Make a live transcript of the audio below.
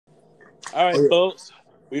All right, Oh, yeah. folks.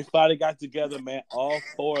 We finally got together, man. All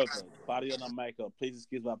four of us. Body on the mic up. Please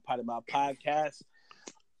excuse my part of my podcast.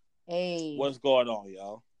 Hey, What's going on,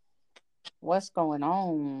 y'all? what's going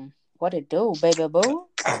on? What it do, baby boo?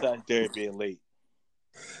 Besides Derek being late.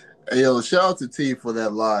 Hey, yo, shout out to T for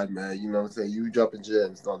that live, man. You know what I'm saying? You dropping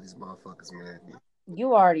gems to all these motherfuckers, man.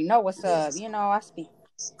 You already know what's Yeah. up.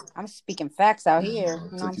 I'm speaking facts out Yeah, here. bro.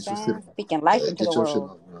 You know So what I'm get your shit saying? off. Speaking life into the Get your shit world.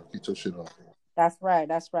 off, bro. Get your shit off. That's right.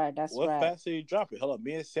 That's right. That's What right. fast are you dropping? Hold up.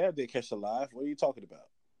 Me and Sam did catch the live. What are you talking about?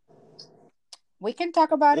 We can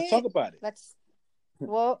talk about Let's talk it. about it.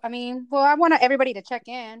 I want everybody to check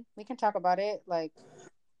in. We can talk about it like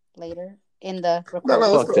later in the No,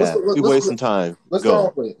 recording. no, Fuck that. We wasting time. let's start Go.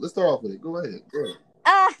 off with it. Let's start off with it. Go ahead. Go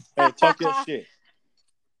ahead. Hey, talk your shit.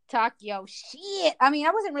 Talk your shit. I mean,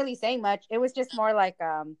 I wasn't really saying much. It was just more like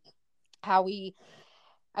how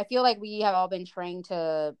I feel like we have all been trained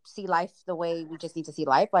to see life the way we just need to see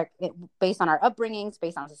life, based on our upbringings,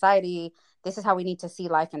 based on society. This is how we need to see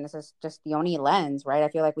life, and this is just the only lens, right? I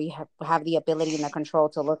feel like we have the ability and the control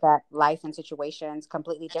to look at life and situations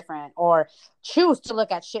completely different, or choose to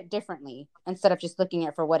look at shit differently instead of just looking at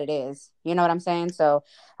it for what it is. You know what I'm saying? So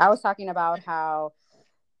I was talking about how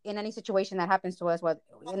in any situation that happens to us,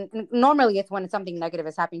 normally it's when something negative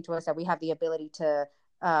is happening to us that we have the ability to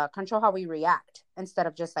control how we react instead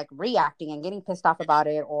of just like reacting and getting pissed off about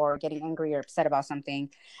it or getting angry or upset about something.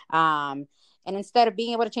 And instead of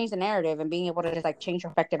being able to change the narrative and being able to just like change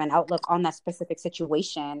perspective and outlook on that specific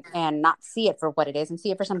situation and not see it for what it is and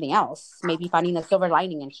see it for something else, maybe finding the silver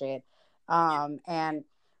lining and shit. And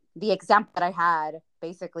the example that I had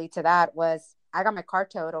basically to that was I got my car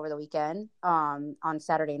towed over the weekend on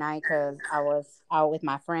Saturday night because I was out with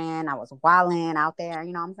my friend. I was wilding out there,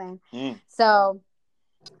 you know what I'm saying? So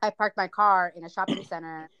I parked my car in a shopping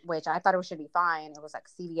center, which I thought it should be fine. It was like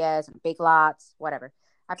CVS and Big Lots, whatever.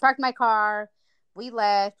 I parked my car. We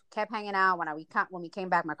left, kept hanging out. When we came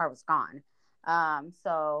back, my car was gone.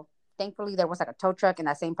 So thankfully there was like a tow truck in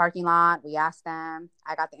that same parking lot. We asked them.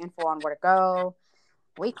 I got the info on where to go.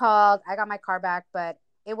 We called. I got my car back, but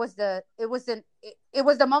it was the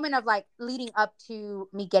moment of like leading up to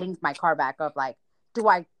me getting my car back. Of like, do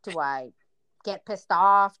I get pissed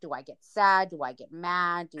off? Do I get sad? Do I get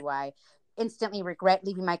mad? Do I instantly regret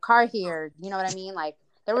leaving my car here? You know what I mean? Like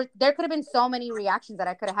there could have been so many reactions that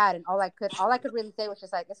I could have had, and all I could really say was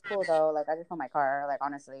just like, it's cool though. Like I just want my car. Like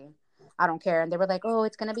honestly, I don't care. And they were like, oh,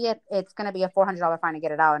 it's gonna be a $400 fine to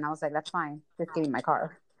get it out, and I was like, that's fine. Just give me my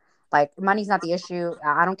car. Like money's not the issue.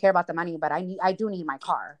 I don't care about the money, but I do need my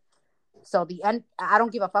car. So the end, I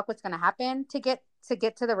don't give a fuck what's gonna happen to get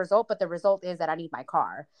to the result, but the result is that I need my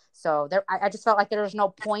car. So I just felt like there was no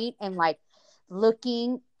point in like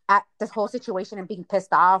looking at this whole situation and being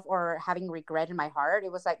pissed off or having regret in my heart.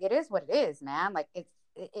 It was like, it is what it is, man. Like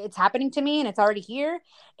it's happening to me and it's already here.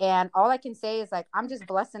 And all I can say is like, I'm just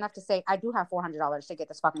blessed enough to say I do have $400 to get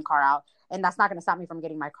this fucking car out. And that's not going to stop me from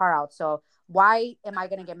getting my car out. So why am I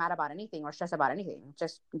going to get mad about anything or stress about anything?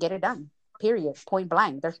 Just get it done. Period. Point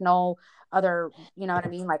blank. There's no other, you know what I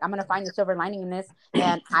mean? Like, I'm going to find the silver lining in this,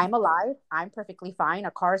 and I'm alive. I'm perfectly fine.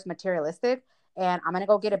 A car is materialistic, and I'm going to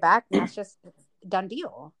go get it back. And that's just done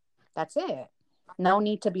deal. That's it. No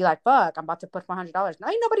need to be like, fuck, I'm about to put $400. No,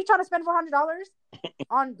 ain't nobody trying to spend $400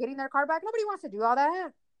 on getting their car back. Nobody wants to do all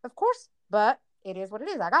that. Of course. But it is what it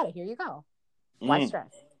is. I got it. Here you go. Why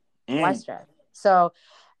stress? Why stress? So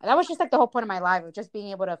that was just like the whole point of my life, of just being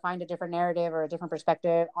able to find a different narrative or a different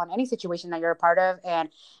perspective on any situation that you're a part of, and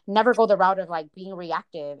never go the route of like being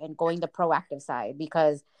reactive and going the proactive side,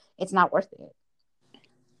 because it's not worth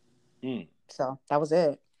it. So that was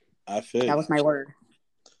it. I feel that was my word.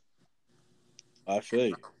 I feel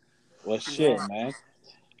you. Well, shit, man.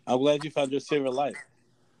 I'm glad you found your silver life.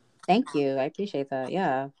 Thank you. I appreciate that.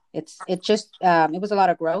 Yeah. It was a lot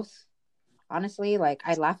of growth. Honestly, like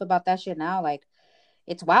I laugh about that shit now. Like,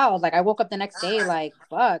 it's wild. Like I woke up the next day like,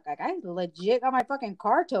 fuck, like I legit got my fucking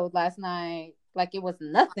car towed last night. Like it was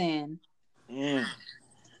nothing. You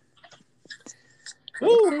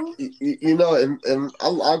know, and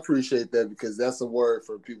I appreciate that, because that's a word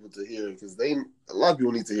for people to hear, because a lot of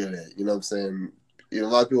people need to hear that. You know what I'm saying? You know, a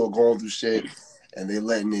lot of people are going through shit and they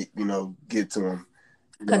letting it, get to them.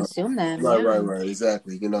 Consume them. Right.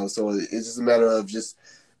 Exactly. So it's just a matter of just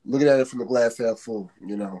looking at it from the glass half full. I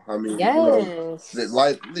mean,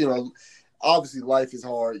 life, obviously life is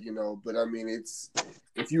hard, but I mean, it's,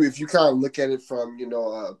 if you kind of look at it from,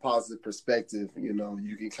 a positive perspective,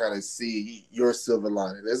 you can kind of see your silver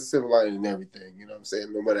lining. There's a silver lining in everything, you know what I'm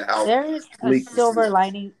saying? No matter how there's a silver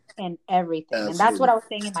lining in everything. Absolutely. And that's what I was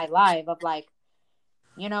saying in my live of like,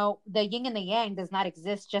 You know, the yin and the yang does not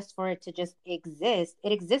exist just for it to just exist.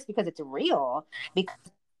 It exists because it's real. Because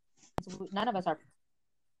none of us are,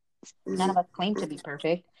 none of us claim to be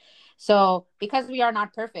perfect. So because we are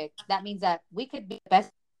not perfect, that means that we could be the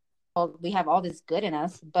best. We have all this good in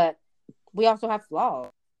us, but we also have flaws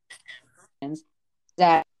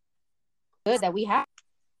that good that we have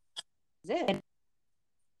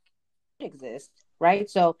exist, right?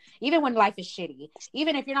 So even when life is shitty,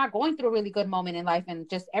 even if you're not going through a really good moment in life and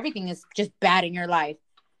just everything is just bad in your life,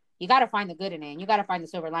 you got to find the good in it and you got to find the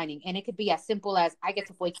silver lining. And it could be as simple as I get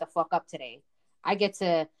to wake the fuck up today. I get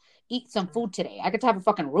to eat some food today. I get to have a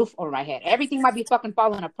fucking roof over my head. Everything might be fucking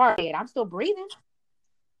falling apart, and I'm still breathing.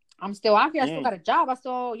 I'm still out here. I still got a job. I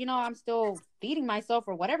still, you know, I'm still feeding myself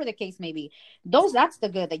or whatever the case may be. That's the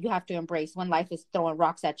good that you have to embrace when life is throwing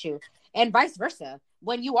rocks at you, and vice versa.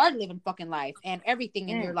 When you are living fucking life and everything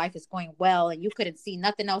in your life is going well and you couldn't see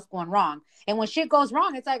nothing else going wrong. And when shit goes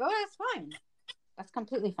wrong, it's like, oh, that's fine. That's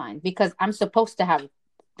completely fine because I'm supposed to have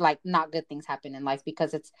like not good things happen in life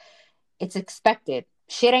because it's expected.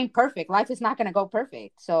 Shit ain't perfect. Life is not going to go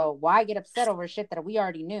perfect. So why get upset over shit that we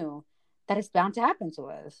already knew that is bound to happen to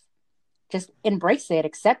us? Just embrace it,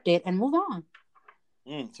 accept it, and move on.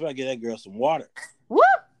 So I get that girl some water. Woo!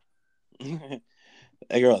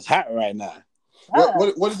 That girl's hot right now.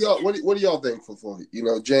 What are y'all thankful for? You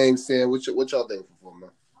know, James, Sam, what y'all thankful for, man?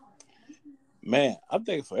 Man, I'm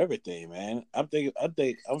thankful for everything, man. I'm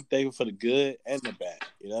thankful for the good and the bad.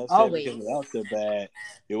 You know what I'm Always. saying? Because without the bad,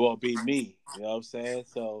 it won't be me. You know what I'm saying?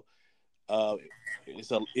 So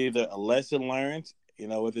it's either a lesson learned, you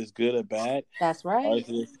know, whether it's good or bad. That's right. Or it's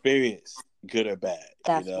an experience, good or bad.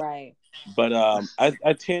 That's you know? right. But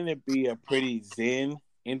I tend to be a pretty zen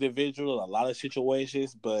individual in a lot of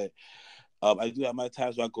situations, but I do have my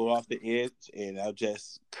times where I go off the edge and I'll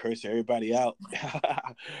just curse everybody out.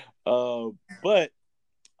 But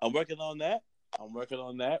I'm working on that.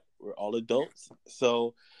 We're all adults,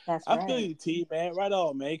 so that's I right. feel you, T, man. Right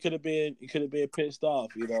on, man. You could have been pissed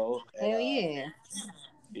off, you know. Hell yeah.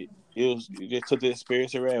 You just took the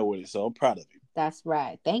experience and ran with it, so I'm proud of you. That's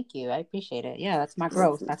right. Thank you. I appreciate it. Yeah, that's my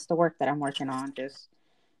growth. That's the work that I'm working on.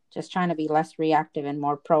 Just trying to be less reactive and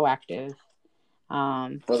more proactive.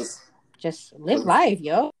 Just live life,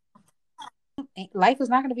 yo. Life is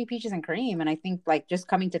not going to be peaches and cream. And I think like just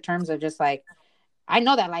coming to terms of just like, I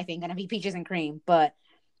know that life ain't going to be peaches and cream, but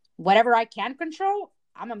whatever I can control,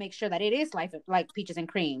 I'm going to make sure that it is life like peaches and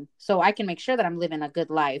cream. So I can make sure that I'm living a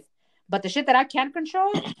good life. But the shit that I can't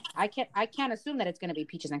control, I can't assume that it's going to be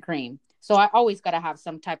peaches and cream. So I always got to have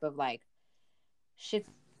some type of like shit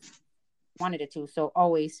wanted it to. So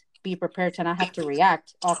always be prepared to not have to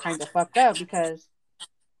react all kinds of fucked up because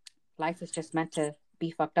life is just meant to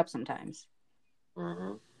be fucked up sometimes.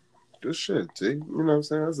 Mm-hmm. Good shit, T. You know what I'm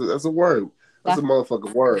saying? That's a word. That's a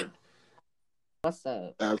motherfucking word. What's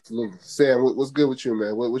up? Absolutely. Sam, what's good with you,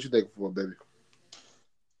 man? What you thankful for, baby?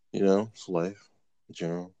 You know, it's life in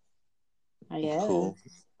general. Oh, yeah. I'm cool.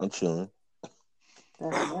 I'm chilling.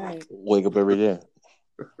 That's right. Wake up every day.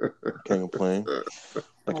 Can't complain.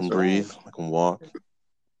 I can breathe. Right. I can walk.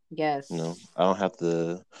 Yes. You know, I don't have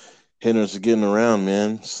to hindrance of getting around,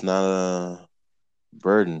 man. It's not a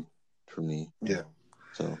burden for me. Yeah.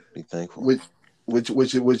 So be thankful. Which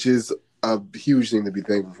is a huge thing to be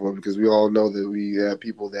thankful for because we all know that we have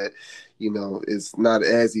people that, you know, it's not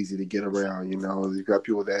as easy to get around. You know, you've got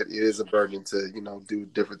people that it is a burden to, you know, do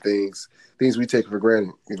different things we take for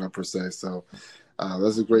granted, you know, per se. So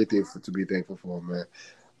that's a great thing to be thankful for, man.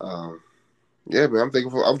 Yeah, man, I'm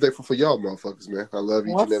thankful for y'all motherfuckers, man. I love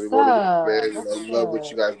each and every one of you, man. You know, love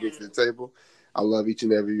what you guys bring to the table. I love each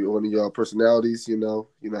and every one of y'all personalities, you know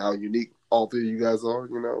how unique all three of you guys are,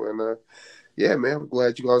 you know, and yeah, man, I'm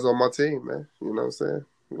glad you guys are on my team, man. You know what I'm saying?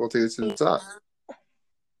 We're gonna take it to the top.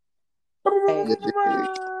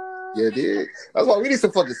 Yeah, dude. That's why we need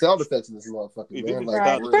some fucking sound effects in this motherfucker, man.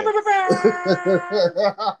 Like,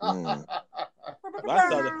 my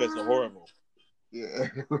sound effects are horrible. Yeah.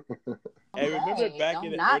 Hey, remember back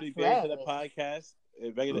in the early days of the podcast?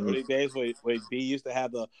 Back in the early days when B used to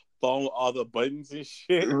have the phone with all the buttons and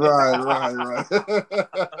shit? Right.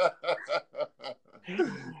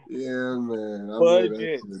 Yeah, man.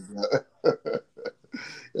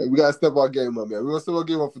 Yeah, we gotta step our game up, man. We're gonna step our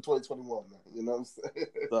game up for 2021, man. You know what I'm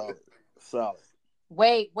saying? Solid.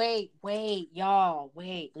 Wait, y'all.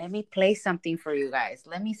 Wait, let me play something for you guys.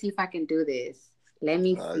 Let me see if I can do this. Let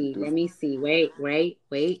me see. Wait.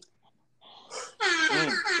 Hey.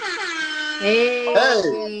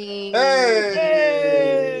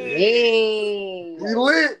 We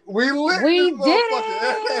lit. We did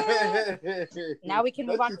it. Now we can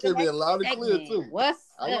move on to the next loud and clear too.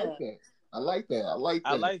 What's I up? like that. I like that. I like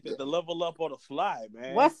that. The level up on the fly,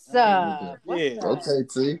 man. What's up? Okay,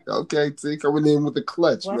 T. Okay, T. Coming in with the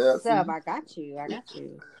clutch, man. What's up? I got you.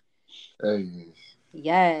 Hey.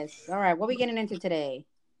 Yes. All right. What are we getting into today?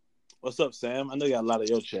 What's up, Sam? I know you got a lot of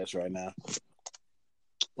your chest right now.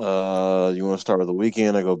 You want to start with the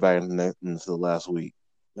weekend or go back into the last week?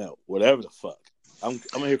 No, whatever the fuck. I'm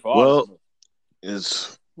here for all of them.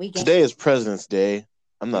 Today is President's Day.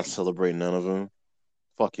 I'm not celebrating none of them.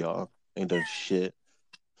 Fuck y'all. Ain't done shit.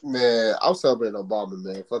 Man, I'm celebrating Obama,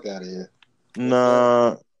 man. Fuck out of here.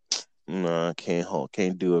 Nah,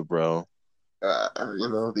 can't do it, bro.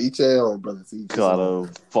 Each their own, brother. Got a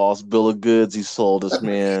false bill of goods he sold us,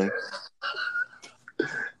 man.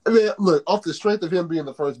 I mean, look, off the strength of him being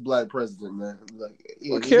the first black president, man. Like,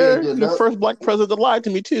 the first black president that lied to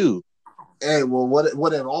me too. Hey, well,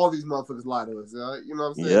 whatever. All these motherfuckers lie to us. You know what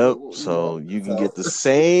I'm saying? Yep. So you can get the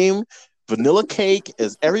same vanilla cake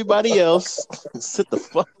as everybody else. Sit the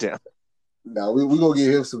fuck down. No, we gonna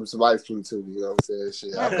give him some ice cream too. You know what I'm saying?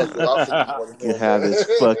 Shit. You can have this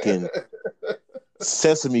fucking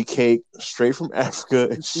sesame cake straight from Africa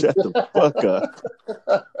and shut the fuck up.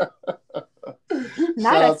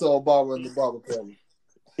 Shout out to Obama and the Obama family.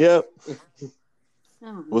 Yep.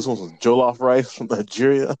 What's one was Jollof rice from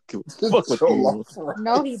Nigeria?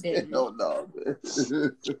 No, he didn't. No.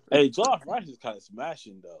 Hey, Jollof rice is kind of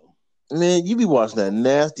smashing though. Man, you be watching that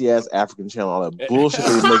nasty ass African channel, all that bullshit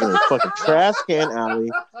they making in a fucking trash can alley.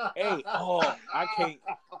 Hey,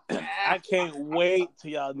 I can't wait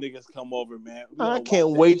till y'all niggas come over, man. I can't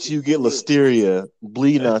wait till you get listeria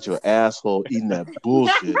bleeding out your asshole eating that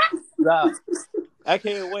bullshit. Nah, I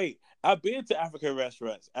can't wait. I've been to African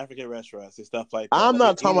restaurants and stuff like that. I'm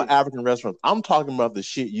not talking about African restaurants. I'm talking about the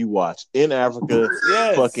shit you watch in Africa.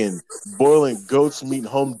 Yes. Fucking boiling goat's meat in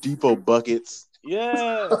Home Depot buckets.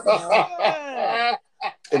 Yeah.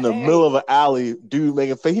 In the middle of an alley, dude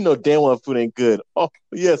making face. You know damn well food ain't good. Oh,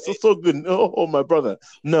 yes, it's so good. Oh, my brother.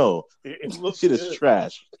 No. Shit is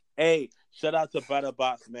trash. Hey, shout out to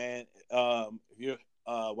BatterBox, man. If you're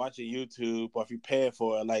watching YouTube or if you're paying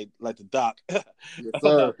for it, like the doc. Yes,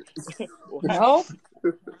 sir. No.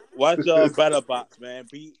 Watch BatterBox, man.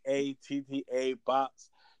 BATTA box.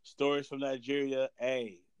 Stories from Nigeria.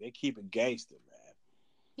 Hey, they keep it gangster, man.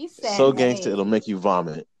 He said, so gangster, it'll make you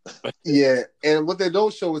vomit. Yeah, and what they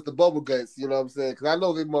don't show is the bubble guts. You know what I'm saying? Because I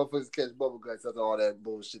know these motherfuckers catch bubble guts after all that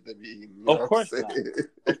bullshit they be eating. You know of course not.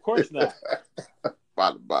 Of course not.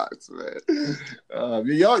 BatterBox, man.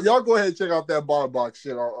 Y'all go ahead and check out that BatterBox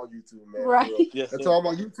shit on YouTube, man. Right. Yes, that's all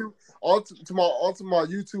my YouTube. All to my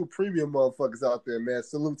YouTube premium motherfuckers out there, man.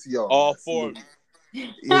 Salute to y'all. All four of you.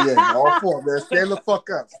 Yeah, all four, man. Stand the fuck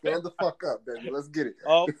up. Stand the fuck up, baby. Let's get it.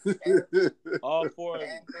 All four of you.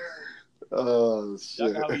 Oh, shit.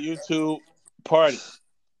 Y'all can have a YouTube party.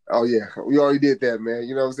 Oh, yeah. We already did that, man.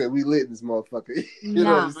 You know what I'm saying? We lit this motherfucker. You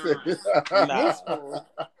know what I'm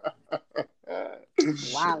saying?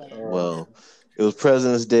 Wow. Well, it was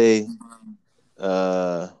President's Day.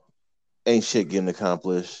 Ain't shit getting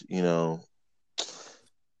accomplished, you know.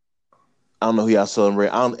 I don't know who y'all celebrate.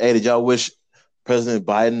 Hey, did y'all wish President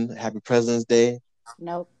Biden happy President's Day?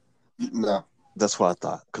 Nope. No. That's what I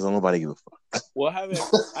thought, because nobody give a fuck. Well, I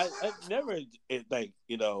never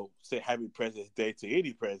say happy President's Day to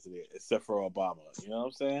any president except for Obama. You know what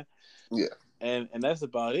I'm saying? Yeah. And that's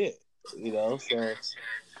about it. You know, so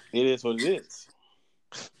it is what it is.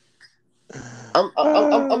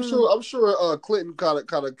 I'm sure Clinton caught a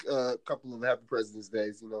couple of happy President's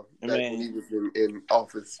Days, you know, back when he was in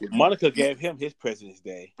office. You know. Monica gave him his President's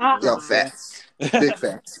Day. Yo, facts. Big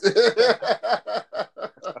facts.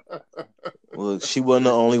 Look, she wasn't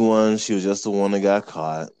the only one. She was just the one that got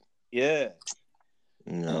caught. Yeah.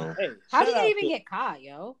 You know. Hey, how did he even get caught,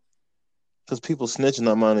 yo? Because people snitching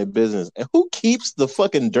on my business. And who keeps the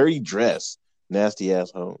fucking dirty dress? Nasty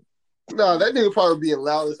asshole. No, that nigga probably being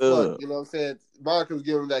loud as fuck. You know what I'm saying? Monica was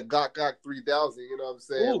giving him that Gok 3000. You know what I'm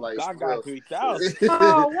saying? Ooh, like Gok 3000.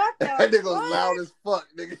 Oh, what the? That nigga was loud as fuck,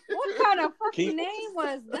 nigga. What kind of fucking name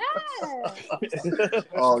was that?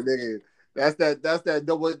 Oh, nigga, that's that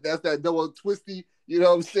double twisty. You know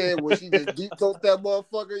what I'm saying? When she just deep throat that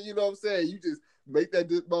motherfucker. You know what I'm saying? You just make that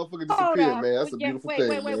motherfucker disappear, man. That's a beautiful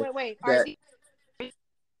thing. Wait. Are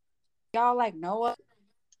y'all like Noah?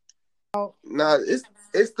 Nah,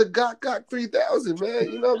 it's the Gok 3000,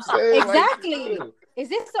 man. You know what I'm saying? Exactly. Like, is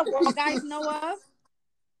this what all guys know of?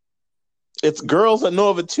 It's girls that know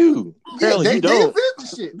of it too. Apparently, yeah, you don't. They invent the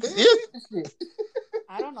shit.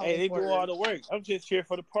 I don't know. Hey, they do all the work. I'm just here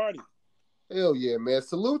for the party. Hell yeah, man.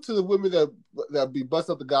 Salute to the women that be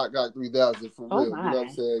busting up the Gok 3000 for real. You know what I'm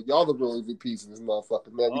saying? Y'all the real MVPs in this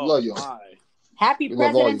motherfucker, man. We love y'all. Happy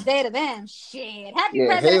President's Day to them. Shit. Happy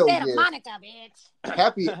President's Day to Monica, bitch.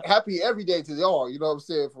 Happy every day to y'all. You know what I'm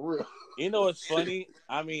saying? For real. You know what's funny?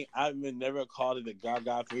 I mean, I would never called it the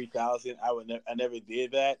Gaga 3000. I never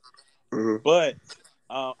did that. Mm-hmm. But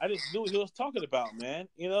I just knew what he was talking about, man.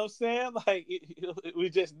 You know what I'm saying? Like we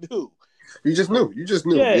just knew. You just knew.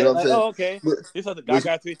 Yeah, you know what like, I'm saying? Oh, okay. This is the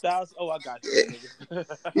Gaga 3000. Oh, I got you.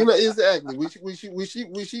 You know exactly. When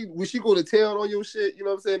she go to town on your shit, you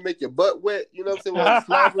know what I'm saying? Make your butt wet, you know what I'm saying? While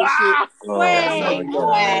slobber and shit.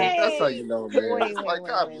 That's how you know, man.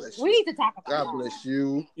 God bless you. We need to talk about God bless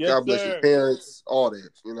you. Yes, God bless your parents. All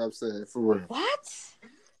that. You know what I'm saying? For real. What?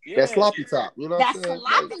 Yeah. That sloppy top. You know what I'm saying?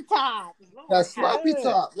 Sloppy top. That sloppy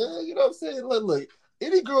top, man. You know what I'm saying? Look.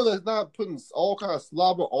 Any girl that's not putting all kind of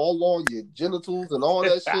slobber all on your genitals and all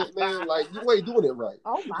that shit, man, like you ain't doing it right.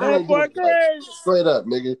 Oh my God! Right. Straight up,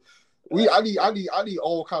 nigga. I need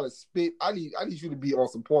all kind of spit. I need you to be on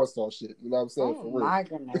some porn star shit. You know what I'm saying? Oh my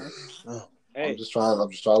goodness. Hey. I'm just trying to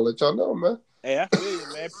let y'all know, man. Hey, I feel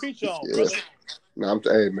you, man. Preach on, brother. No,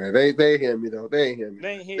 hey, man. They ain't hear me though. They ain't hear me. They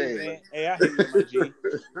ain't hear you, man. Hey, I hear you, my G.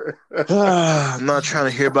 I'm not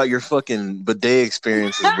trying to hear about your fucking bidet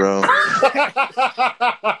experiences, bro.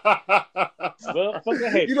 Well,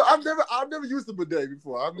 fucking hey. You know, I've never used the bidet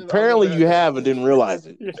before. Apparently, you have and didn't realize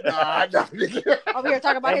it. Nah, over here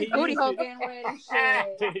talking about his booty hole getting wet and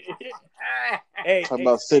shit. Hey, talking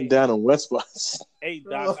about sitting down on West Bus. Hey,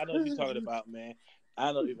 Doc, I know what you're talking about, man.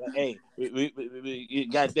 I know. Hey, we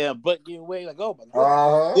goddamn butt getting away. Like, oh my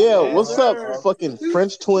god. Yeah, what's up, fucking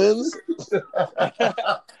French twins? Yeah,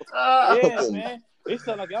 man. It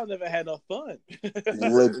sounds like y'all never had no fun.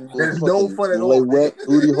 There's no fun at all. Wet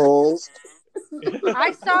booty holes.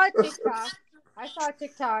 I saw a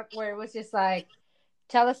TikTok where it was just like,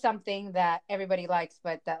 tell us something that everybody likes,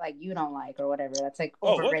 but that like you don't like or whatever. That's like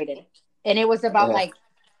overrated. And it was about like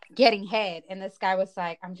getting head, and this guy was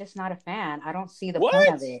like, I'm just not a fan. I don't see the point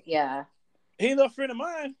of it. Yeah. He ain't no friend of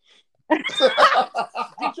mine. Get your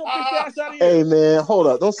bitch ass out of here. Hey man, hold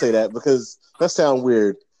up. Don't say that because that sounds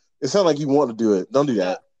weird. It sounds like you want to do it. Don't do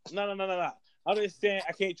that. No. I'm just saying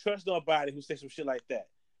I can't trust nobody who says some shit like that.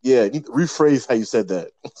 Yeah, you rephrase how you said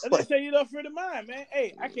that. I just say you're no friend of mine, man.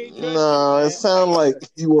 Hey, I can't trust you, it sounds like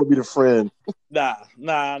you want to be the friend. Nah,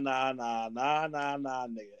 nigga.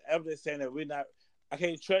 I'm just saying that I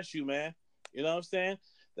can't trust you, man. You know what I'm saying?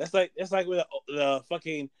 That's like with the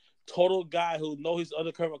fucking total guy who knows he's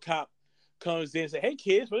undercover cop comes in and say, "Hey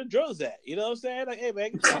kids, where the drugs at?" You know what I'm saying? Like, hey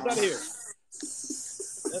man, get the out of here.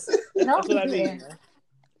 That's what I mean, man.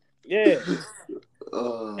 Yeah.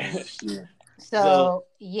 Oh shit. So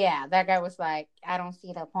yeah, that guy was like, I don't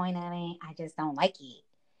see the point of it. I just don't like it.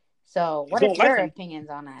 So what are your opinions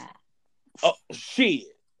on that? Oh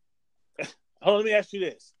shit. Hold on, let me ask you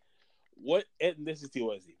this. What ethnicity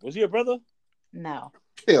was he? Was he a brother? No.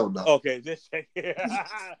 Hell no. Okay, just check.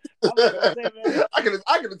 I could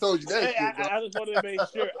have told you that. Hey, I just wanted to make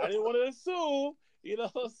sure. I didn't want to assume. You know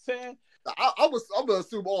what I'm saying? I'm gonna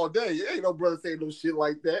assume all day. Ain't no brother saying no shit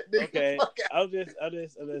like that. Nigga. Okay, I'm just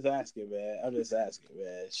asking,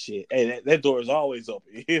 man. Shit. Hey, that door is always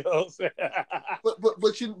open. You know what I'm saying?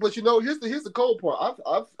 but you know, here's the cold part.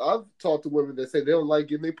 I've talked to women that say they don't like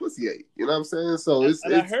getting their pussy ate. You know what I'm saying? So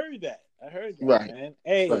I heard that. Right, man.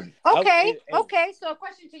 Hey. Right. Okay. So a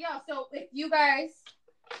question to y'all. So if you guys,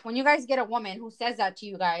 when you guys get a woman who says that to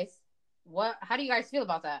you guys, how do you guys feel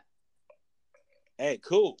about that? Hey,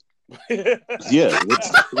 cool. Yeah,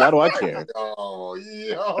 why do I care? Oh,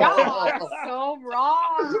 yeah. Y'all so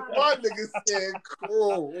wrong. My nigga said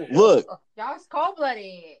cool. Look. Y'all is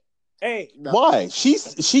cold-blooded. Hey. No. Why? She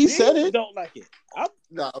said it. Don't like it.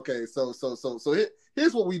 Okay, so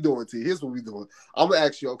here's what we doing, T. Here's what we doing. I'm going to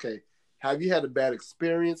ask you, okay, have you had a bad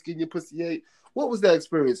experience getting your pussy ate? What was that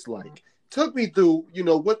experience like? Took me through,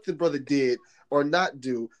 what the brother did or not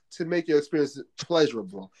do to make your experience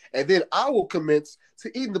pleasurable. And then I will commence to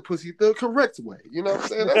eating the pussy the correct way. You know what I'm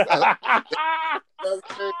saying?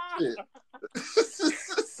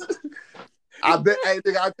 I bet, hey,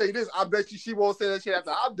 nigga, I'll tell you this. I bet you she won't say that shit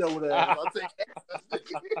after I'm done with her. I'll tell you that.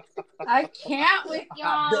 I can't with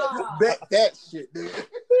y'all. Bet that shit, nigga.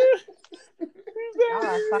 Y'all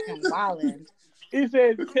are fucking wildin'. He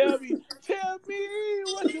said, tell me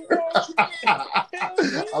what you want.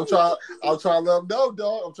 I'm trying to let him know,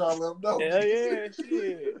 dog. I'm trying to let him know. Hell yeah,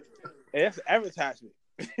 shit. Hey, that's advertisement.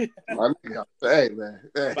 My nigga, hey, man.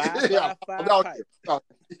 Hey. Five.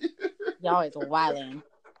 Y'all is wildin'.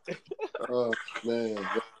 Oh, man.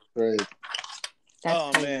 That's crazy.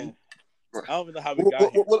 That's crazy. Man. I don't even know how we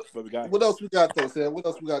got here. What else we got, though, Sam? What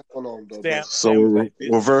else we got going on, though? So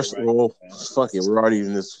reverse. Well, fuck it. We're already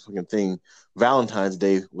in this fucking thing. Valentine's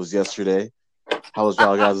Day was yesterday. How was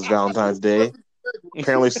y'all guys' Valentine's Day?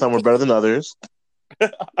 Apparently, some were better than others.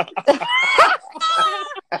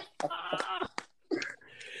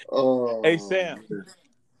 Hey Sam.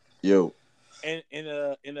 Yo. In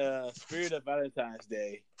a spirit of Valentine's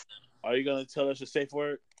Day, are you gonna tell us a safe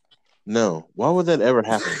word? No. Why would that ever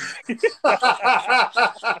happen?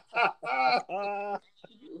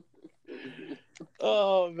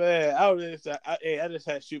 Oh man, I just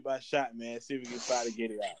had to shoot my shot, man. See if we can try to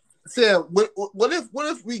get it out. Sam, what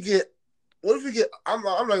if we get I'm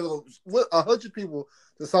not gonna 100 people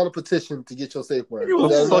to sign a petition to get your safe word? You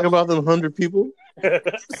give a fuck about them 100 people?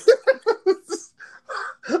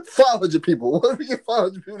 500 people. What if we get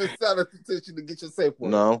 500 people to sign a petition to get your safe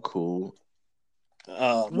word? No, I'm cool.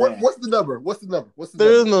 What's the number?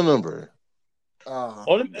 There is no number.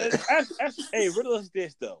 Hey, riddle us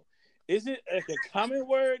this though. Is it like a common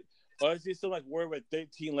word, or is it some like word with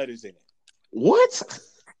 13 letters in it? What?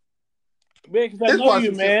 Man, because I know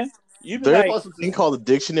you, man. There's a thing called a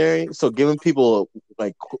dictionary, so giving people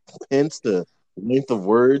like hints to length of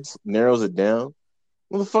words narrows it down.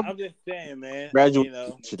 What the fuck? I'm just saying, man.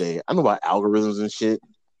 Today, I know about algorithms and shit.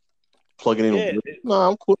 Plugging in. No,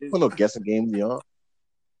 I'm cool. I no guessing games, y'all.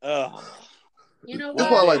 You know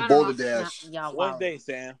what? It's like Boulder Dash. One day,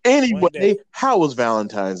 Sam. Anyway, how was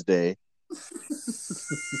Valentine's Day?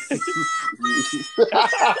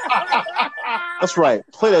 That's right.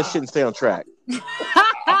 Play that shit and stay on track.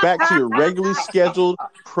 Back to your regularly scheduled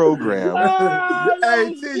program.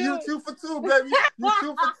 Hey, T, you 2 for 2, baby. You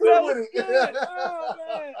 2 for 2 with it.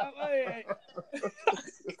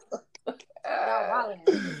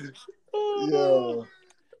 Yo.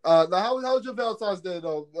 Now, how was your Valentine's Day,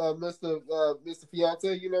 though, Mr.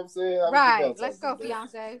 Fiance? You know what I'm saying? Right. Let's go,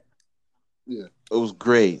 Fiance. Yeah. It was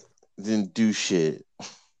great. Didn't do shit.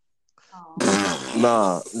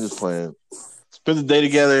 Nah, I'm just playing. Spent the day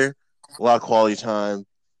together. A lot of quality time.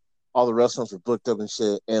 All the restaurants were booked up and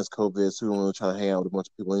shit. And it's COVID, so we weren't really trying to hang out with a bunch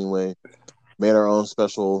of people anyway. Made our own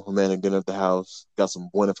special romantic dinner at the house. Got some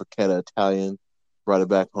buona forchetta Italian. Brought it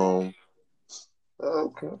back home.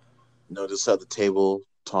 Okay. Just at the table,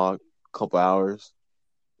 talk a couple hours.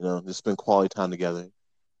 Just spend quality time together.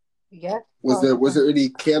 Yeah. Was there any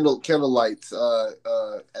candle lights at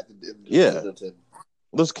the dinner table?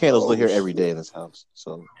 Those candles lit here every day in this house.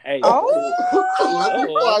 So hey, let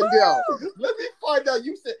me find out.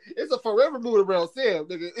 You said it's a forever mood around Sam,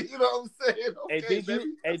 nigga. You know what I'm saying? Okay,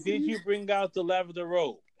 did you bring out the lavender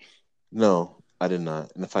robe? No, I did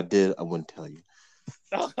not. And if I did, I wouldn't tell you.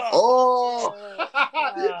 That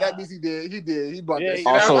means he did. He did. He bought that shit.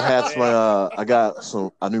 Also had some. I got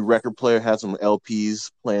a new record player. Had some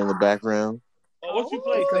LPs playing in the background. What you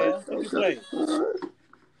play, Sam? What you play?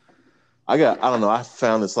 I don't know. I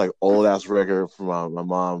found this like old ass record from my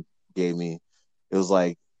mom gave me. It was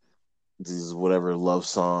like these whatever love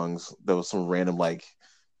songs. There was some random I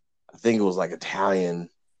think it was like Italian.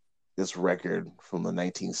 This record from the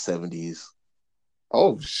 1970s.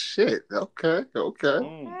 Oh shit! Okay.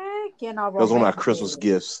 That was one of my Christmas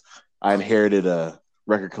gifts. I inherited a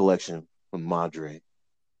record collection from Madre.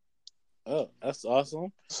 Oh, that's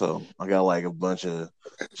awesome! So I got like a bunch of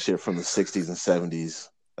shit from the 60s and 70s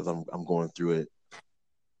as I'm going through it.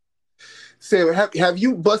 Sam, have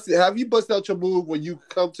you busted out your move when you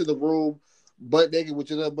come to the room butt naked with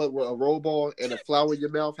your butt with a robe on and a flower in your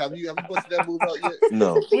mouth? Have you busted that move out yet?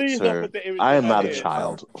 No, sir. I am not a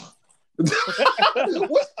child.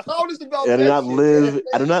 What's childish about that?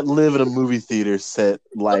 I do not live in a movie theater set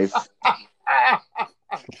life.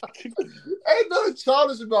 Ain't nothing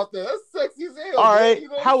childish about that. That's sexy as hell. All right.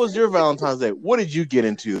 How was your Valentine's Day? What did you get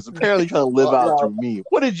into? It's apparently trying to live out through me.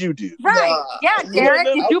 What did you do? Right. Yeah, Derek,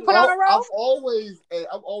 did you put on a robe?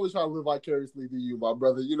 I'm always trying to live vicariously through you, my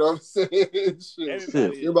brother. You know what I'm saying?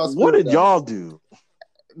 Shit. What did y'all do?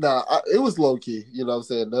 Nah, it was low key. You know what I'm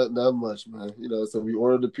saying? Not much, man. So we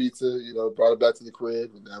ordered the pizza. Brought it back to the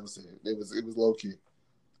crib, and that was it. It was low key.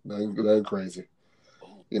 Nothing crazy.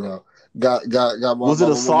 Got my. Was it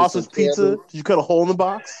a sausage pizza? Did you cut a hole in the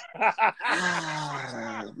box?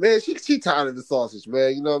 Man, she tired of the sausage,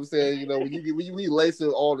 man. You know what I'm saying? When you lace it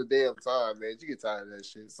all the damn time, man, she get tired of that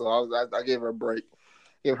shit. So I gave her a break.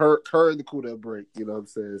 Give her and the cool that break. You know what I'm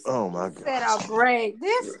saying? So, oh my god! Said a break.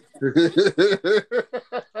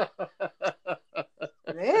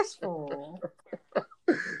 This fool.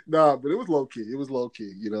 Nah, but it was low key. You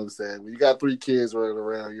know what I'm saying? When you got 3 kids running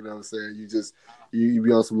around, you know what I'm saying? You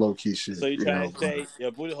be on some low key shit. So you trying to say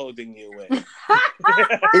your booty hole didn't get wet?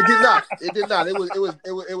 It did not. It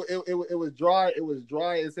was dry. It was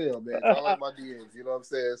dry as hell, man. Dry like my DMs. You know what I'm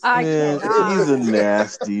saying? He's a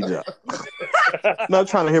nasty dog. Not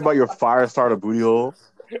trying to hear about your fire starter booty hole.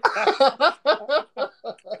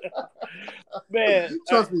 Man,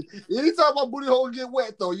 trust me. Anytime my booty hole get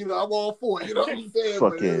wet, though, I'm all for it. You know what I'm saying?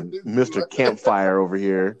 Fucking Mr. Campfire over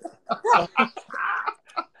here.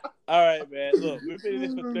 All right, man. Look, we've been in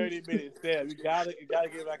this for 30 minutes. Sam, you gotta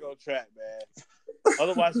get back on track, man.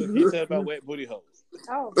 Otherwise, we'll keep talking about wet booty holes.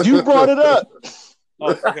 Oh, you brought it up.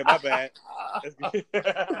 Oh, okay, my bad.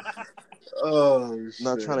 Oh, shit.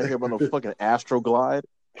 Not trying to hear about no fucking Astroglide.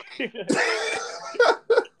 Hey,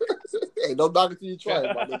 don't knock it till you try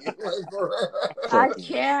it, my nigga. I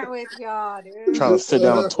can't with y'all, dude. Trying to sit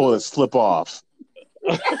down on the toilet, slip off.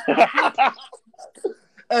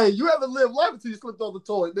 Hey, you haven't lived life until you slipped on the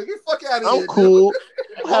toilet, nigga. Fuck out of here. I'm cool.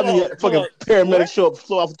 Dude. Having a fucking paramedic show up,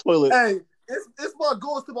 flow off the toilet. Hey, it's my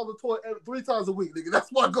goal to sleep on the toilet 3 times a week, nigga.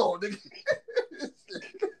 That's my goal, nigga.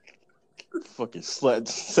 Fucking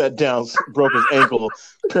sat down, broke his ankle.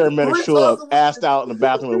 Paramedic show up, assed out in the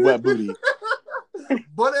bathroom with a wet booty.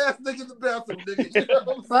 Butt ass nigga in the bathroom, nigga. You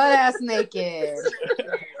know Butt ass naked.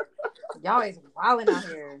 Y'all is wilding out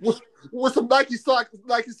here. With some Nike socks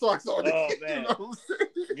on. Oh, it. man. You know what I'm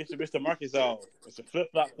saying? Get your Mr. Marcus on. It's a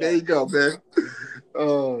flip flop. There you go, man.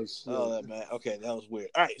 Oh, shit. Oh, man. Okay, that was weird.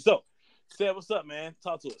 All right, so, Sam, what's up, man?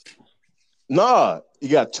 Talk to us. Nah, you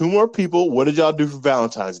got 2 more people. What did y'all do for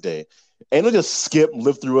Valentine's Day? Ain't no just skip,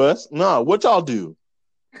 live through us. Nah, what y'all do?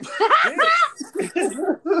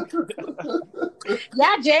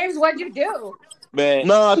 Yeah, James, what'd you do? Man.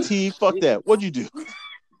 Nah, T, fuck that. What'd you do?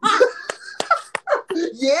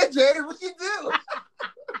 Yeah, Jaden, what you do?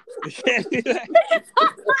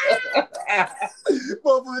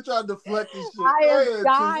 Motherfucker trying to deflect this shit. I am Hey,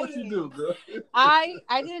 dying. what you do, girl? I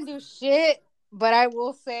didn't do shit, but I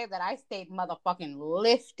will say that I stayed motherfucking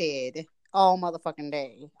lifted all motherfucking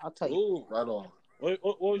day. I'll tell you. Ooh, right on.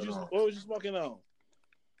 What was you smoking on?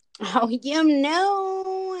 Oh,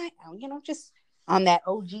 just on that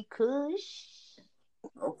OG Kush.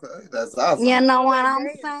 Okay, that's awesome. You know what I'm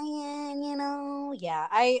saying? Yeah.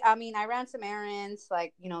 I mean, I ran some errands,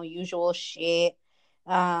 like, usual shit.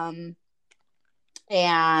 And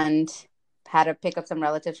had to pick up some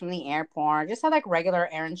relatives from the airport. Just had like regular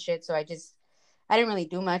errand shit. So I didn't really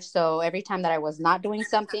do much. So every time that I was not doing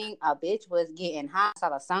something, a bitch was getting hot. Saw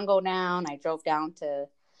the sun go down. I drove down to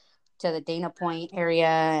the Dana Point area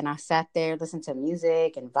and I sat there, listened to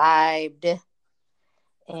music and vibed.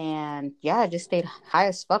 And yeah, I just stayed high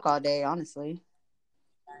as fuck all day, honestly.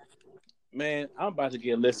 Man, I'm about to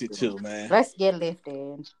get lifted too, man. Let's get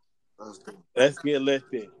lifted. Let's get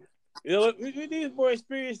lifted. You know what? We need more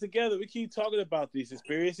experience together. We keep talking about these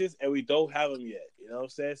experiences and we don't have them yet. You know what I'm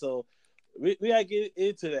saying? So we gotta get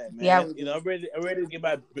into that, man. Yeah, I'm ready to get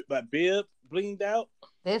my bib blinged out.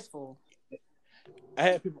 This fool.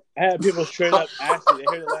 I had people straight up asking. They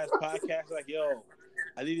heard the last podcast, like, "Yo,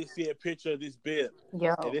 I need to see a picture of this bib."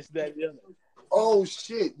 Yo. And this, that, the other. Oh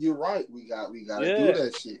shit, you're right. We gotta do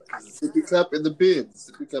that shit. Sippy cup in the bib.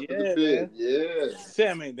 Sippy cup in the bib. Yeah.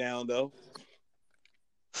 Sam ain't down though.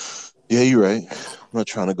 Yeah, you're right. I'm not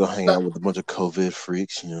trying to go hang out with a bunch of COVID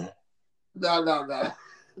freaks, No. We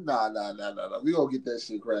gonna get that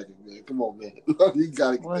shit cracking, man. Come on, man. You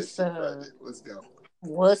gotta get that shit cracking. Let's go.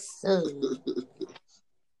 What's up?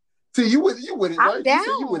 See, you with it, right? I'm down.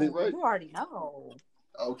 You with it, right? You already know.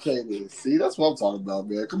 Okay, then. See, that's what I'm talking about,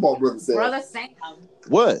 man. Come on, brother Sam. Brother Sam.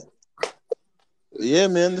 What? Yeah,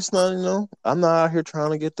 man, it's not, I'm not out here trying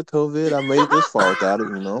to get the COVID. I made it this far without it,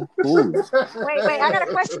 Cool. Wait, I got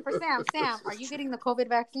a question for Sam. Sam, are you getting the COVID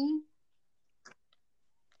vaccine?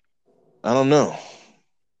 I don't know.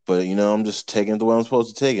 But, I'm just taking it the way I'm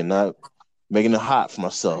supposed to take it, not making it hot for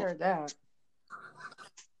myself. I heard that.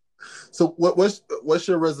 So what's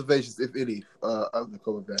your reservations, if any, of the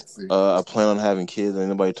COVID vaccine? I plan on having kids. Ain't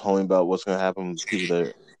nobody told me about what's going to happen with people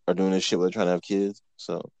that are doing this shit where they're trying to have kids.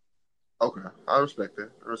 So. Okay. I respect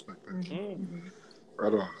that. Mm-hmm.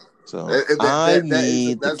 Right on. So I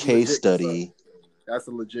need the case study. Concern. That's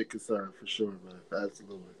a legit concern for sure, man.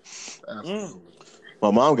 Absolutely.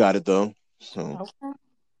 My mom got it though. So. Okay.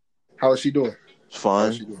 How is she doing?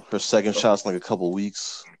 Fine. Her second shot's like a couple of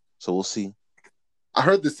weeks. So we'll see. I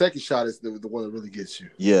heard the second shot is the one that really gets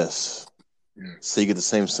you. Yes. Yeah. So you get the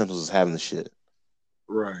same symptoms as having the shit.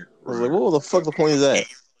 Right. I was like, what the fuck the point is that?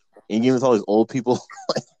 And you give us all these old people,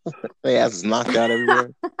 their asses knocked out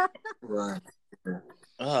everywhere. Right.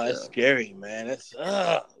 Oh, that's scary, man. That's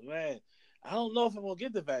man. I don't know if I'm gonna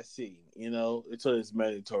get the vaccine, until it's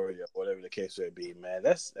mandatory or whatever the case may be, man.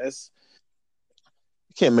 That's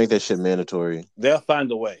you can't make that shit mandatory. They'll find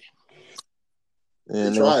a way.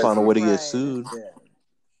 And they'll find a way to get sued. Yeah.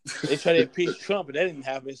 They tried to impeach Trump, and that didn't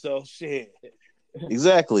happen. So shit.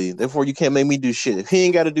 Exactly. Therefore, you can't make me do shit. If he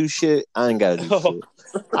ain't got to do shit, I ain't got to do shit.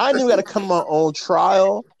 I ain't even got to come to my own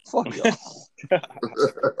trial. Fuck y'all.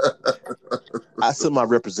 I sent my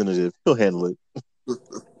representative. He'll handle it.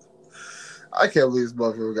 I can't believe this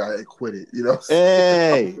motherfucker got acquitted. You know?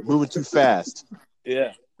 Hey, moving too fast.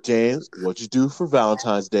 Yeah. James, what'd you do for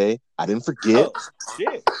Valentine's Day? I didn't forget. Oh,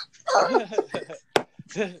 shit.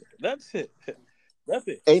 That's it.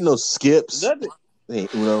 Ain't no skips. Nothing.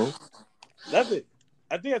 Ain't Uno. Nothing.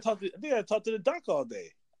 I think I talked to the doc all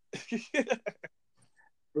day.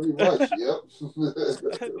 Pretty much, yep.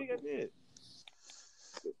 I think I did.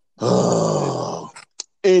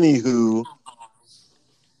 Anywho,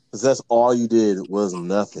 that's all you did was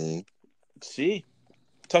nothing. See,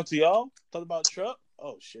 talk to y'all. Talk about truck.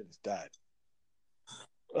 Oh shit, it's died.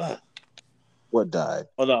 Ugh. What died?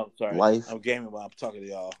 Oh no, sorry. Life. I'm gaming while I'm talking to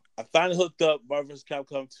y'all. I finally hooked up Marvel vs.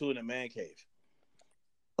 Capcom 2 in a man cave.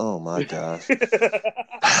 Oh my gosh.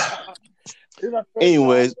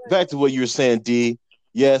 Anyways, back to what you were saying, D.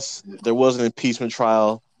 Yes, there was an impeachment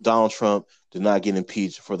trial. Donald Trump did not get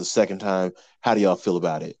impeached for the second time. How do y'all feel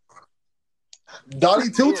about it? Donnie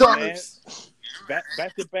two times. Back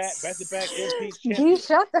to back impeached Gee, champion.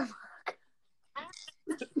 shut the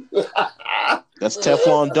fuck. That's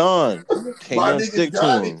Teflon Don. Can't nothing stick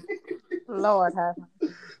to him. Lord have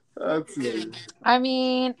mercy. I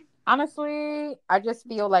mean, honestly, I just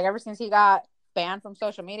feel like ever since he got banned from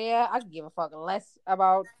social media, I could give a fuck less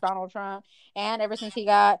about Donald Trump. And ever since he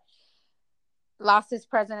lost his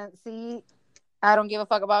presidency, I don't give a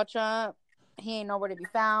fuck about Trump. He ain't nowhere to be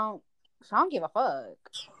found. So I don't give a fuck.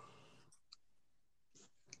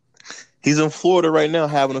 He's in Florida right now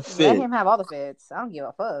having a fit. Let him have all the fits. I don't give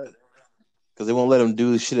a fuck. Because they won't let him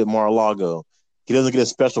do shit at Mar-a-Lago. He doesn't get a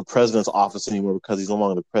special president's office anymore because he's no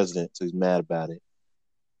longer the president, so he's mad about it.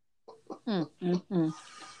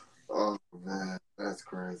 Oh man, that's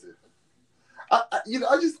crazy. I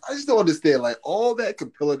just don't understand. Like all that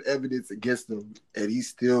compelling evidence against him, and he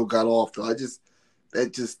still got off. Though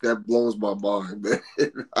that blows my mind, man.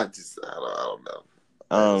 I don't know.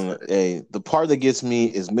 Hey, the part that gets me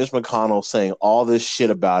is Mitch McConnell saying all this shit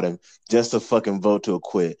about him just to fucking vote to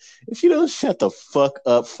acquit. If you don't shut the fuck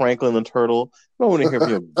up, Franklin the Turtle, I don't want to hear from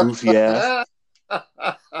your goofy ass.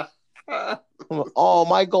 Oh,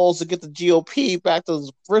 my goal is to get the GOP back to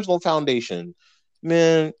its original foundation.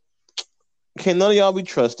 Man, can none of y'all be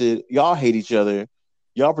trusted? Y'all hate each other.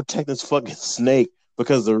 Y'all protect this fucking snake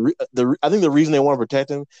because I think the reason they want to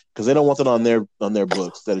protect him because they don't want it on their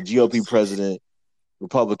books that a GOP president,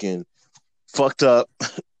 Republican, fucked up,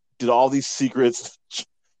 did all these secrets,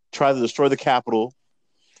 tried to destroy the Capitol.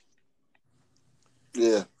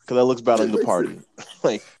 Yeah, because that looks bad on the party.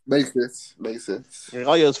 Like makes sense.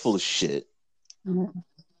 All y'all's full of shit. And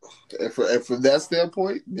from that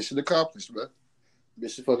standpoint, mission accomplished, man.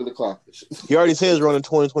 Mission fucking accomplished. He already said he's running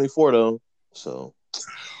 2024 though, so.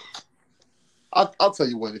 I'll tell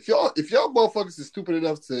you what. If y'all motherfuckers is stupid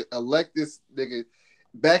enough to elect this nigga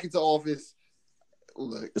back into office,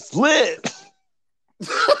 look, it's lit.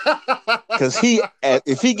 Because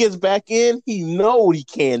if he gets back in, he know what he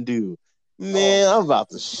can do. Man, I'm about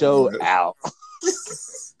to show out. He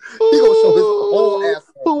gonna show his whole ass.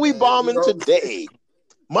 Who we bombing today?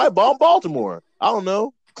 Might bomb Baltimore. I don't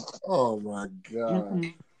know. Oh my god.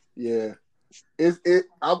 Yeah.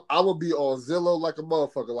 I'm gonna be on Zillow like a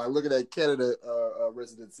motherfucker, like looking at Canada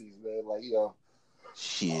residencies, man. Like, yo.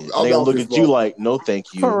 Shit. They gonna look at you like, no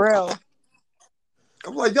thank you. For real.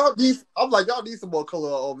 I'm like, y'all need some more color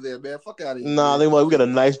over there, man. Fuck out of here. Nah, they like, we got a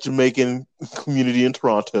nice Jamaican community in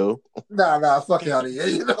Toronto. Nah, fuck out of here.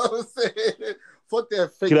 You know what I'm saying? Fuck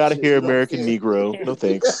that fake Get out of shit, here, American Negro. No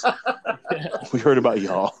thanks. We heard about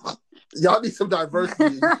y'all. Y'all need some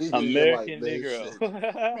diversity. American Negro.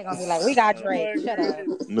 They're gonna be like, we got Drake. Shut up.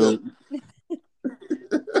 No.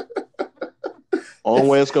 Only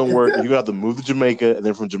way it's gonna work, you got to move to Jamaica and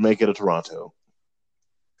then from Jamaica to Toronto.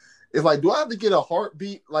 It's like, do I have to get a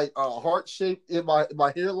heartbeat, like a heart shape in my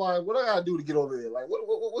hairline? What do I gotta do to get over there? Like,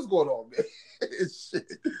 what's going on, man? Shit.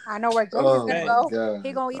 I know where Jason's gonna go. God.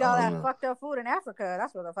 He gonna eat all that fucked up food in Africa.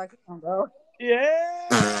 That's where the fuck he's gonna go. Yeah.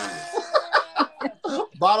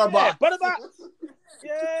 Bada box.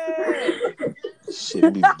 Yeah.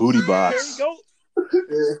 Shit, be booty box. There you go.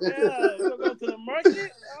 Yeah, we're gonna go to the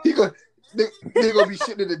market. They're gonna be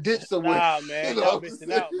shitting in the ditch somewhere. Nah, man, y'all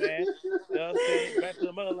missing out, man. You know what I'm saying? Back to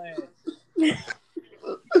the motherland.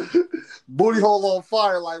 Booty hole on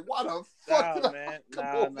fire, like what the fuck? Nah, man.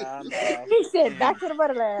 Nah. He said, "Back to the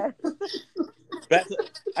motherland."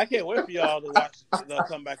 I can't wait for y'all to watch.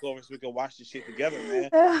 Come back over so we can watch this shit together, man.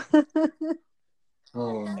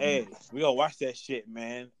 Hey, we gonna watch that shit,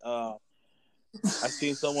 man. I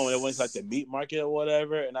seen someone that went to like the meat market or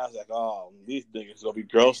whatever, and I was like, "Oh, these niggas gonna be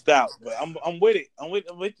grossed out." But I'm with it. I'm with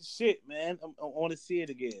the shit, man. I want to see it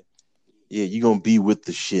again. Yeah, you gonna be with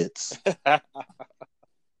the shits.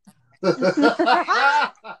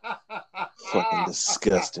 Fucking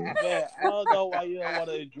disgusting. Man, I don't know why you don't want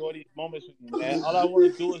to enjoy these moments with me, man. All I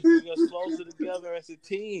want to do is bring us closer together as a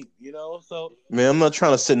team, you know? So, man, I'm not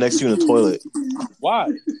trying to sit next to you in the toilet. Why?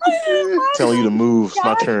 Telling you to move. It's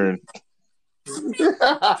my turn.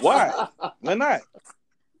 Why? Why not?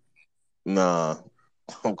 Nah,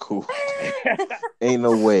 I'm cool. Ain't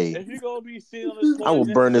no way. If you're gonna be sitting on the toilet, I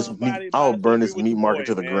will burn this somebody, meat. I will burn this with meat the market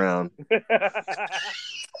boy, to the man. ground.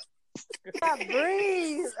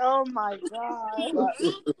 Breeze. Oh my god.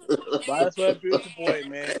 Might as well be with the boy,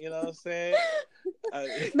 man. You know what I'm saying?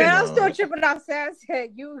 Man, I'm still tripping off. Sam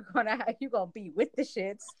said you gonna be with the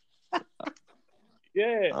shits.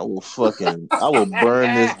 Yeah. I will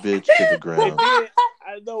burn this bitch to the ground.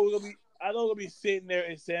 I know we're gonna be sitting there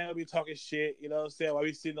and Sam will be talking shit, you know what I'm saying? While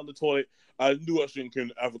we sitting on the toilet, I knew I shouldn't come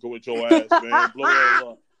to Africa with your ass, man.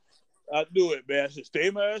 Blah. I knew it, man. I should stay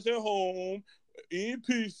my ass at home, eating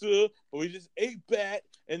pizza, but we just ate bat,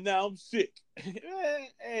 and now I'm sick.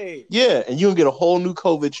 Hey. Yeah, and you can get a whole new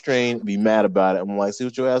COVID strain and be mad about it. I'm like, see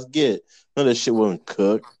what your ass get. None of this shit wasn't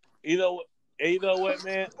cooked. You know what,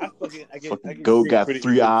 man? I get goat got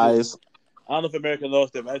 3 eyes. I don't know if America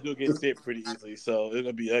knows that, but I do get sick pretty easily, so it's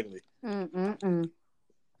gonna be ugly.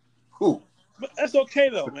 Who? But that's okay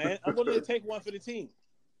though, man. I'm willing to take one for the team.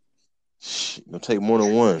 You'll take more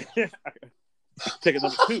than one. Take a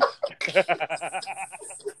number 2.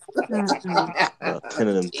 10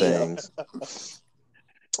 of them things.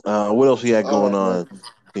 What else we got going on?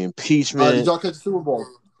 The impeachment. Did y'all catch the Super Bowl?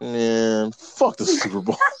 Man, fuck the Super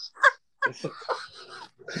Bowl.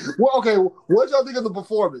 Well, okay. What y'all think of the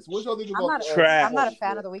performance? What y'all think about trash? I'm not a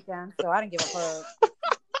fan of the Weeknd, so I didn't give a fuck.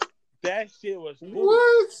 That shit was cool.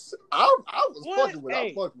 What? I was fucking with it.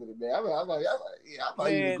 I fucked with it, man. I'm like, you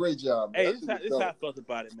did a great job, man. Hey, this is how I felt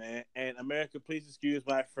about it, man. And America, please excuse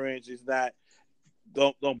my French. It's not.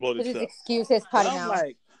 Don't blow this up. Just excuse his potty I'm mouth.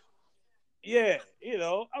 like, yeah, you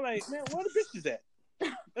know. I'm like, man, where the bitches at?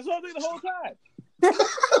 That's what I'm thinking the whole time.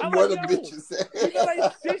 I'm where like, the bitches at? You got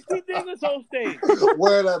like 60 niggas on stage.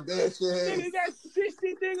 Where the bitches? Nigga, you got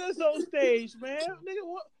 60 niggas on stage, man. Nigga,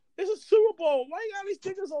 what? It's a Super Bowl. Why you got these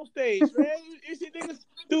niggas on stage, man? You see niggas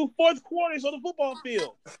do fourth quarters on the football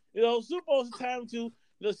field. You know, Super Bowl's a time to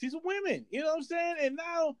see some women. You know what I'm saying? And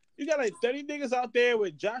now you got like 30 niggas out there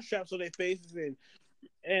with jock straps on their faces,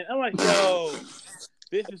 and I'm like, yo,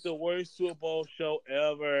 this is the worst Super Bowl show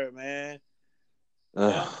ever, man.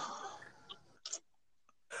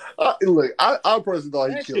 Look, I personally thought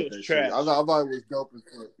he That killed that shit. I thought it was dope as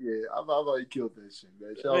fuck. Yeah, I thought he killed that shit,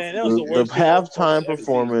 man. That was the worst halftime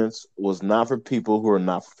performance was not for people who are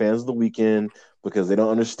not fans of the Weeknd because they don't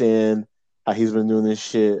understand how he's been doing this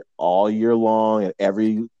shit all year long, and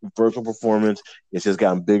every virtual performance, it's just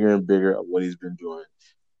gotten bigger and bigger of what he's been doing.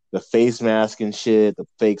 The face mask and shit, the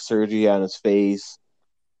fake surgery on his face.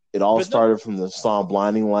 It all started from the song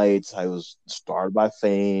Blinding Lights. I was started by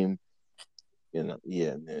Fame. You know,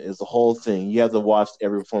 yeah, it's the whole thing. You have to watch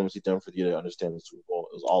every performance he's done for you to understand the Super Bowl.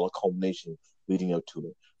 It was all a culmination leading up to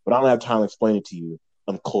it. But I don't have time to explain it to you.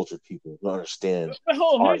 Uncultured people don't understand. But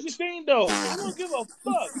here's the thing, though. I don't give a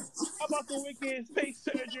fuck about the Weeknd's face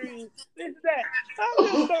surgery. This and that. I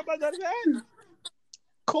don't give a fuck about that.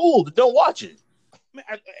 Cool, don't watch it. Man,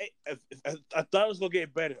 I thought it was gonna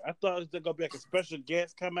get better. I thought it was gonna be like a special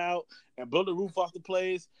guest come out and blow the roof off the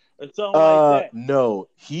place or something like that. No,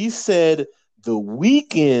 he said The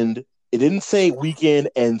Weeknd. It didn't say Weeknd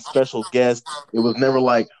and special guest. It was never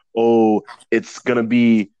like, oh, it's gonna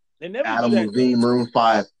be Adam Levine, Maroon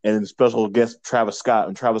 5, and special guest Travis Scott.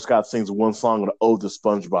 And Travis Scott sings one song on the Ode to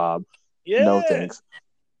SpongeBob. Yeah. No thanks.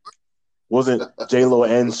 Wasn't J-Lo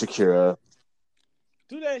and Shakira.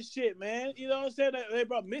 Do that shit, man. You know what I'm saying? They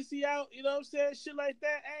brought Missy out. You know what I'm saying? Shit like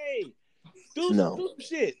that. Hey, do some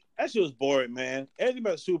shit. That shit was boring, man. Everything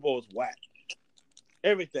about the Super Bowl is whack.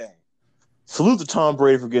 Everything. Salute to Tom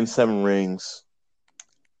Brady for getting 7 rings.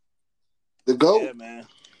 The GOAT? Yeah, man.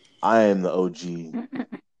 I am the OG.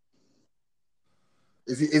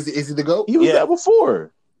 Is he the GOAT? He was that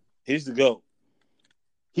before. He's the GOAT.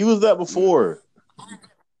 He was that before.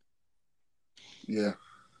 Yeah.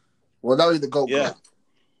 Well, now he's the GOAT. Yeah.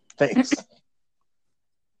 Thanks.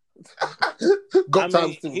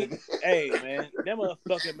 Hey, man, that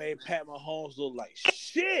motherfucker made Pat Mahomes look like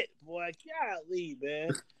shit, boy. Golly,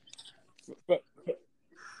 man.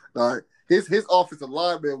 All right. His offensive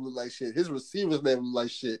lineman look like shit. His receivers man look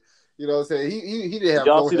like shit. You know what I'm saying? He didn't have. Did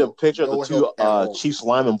y'all no see help, the picture no of the two Chiefs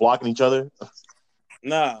linemen blocking each other?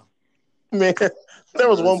 Nah. Man, there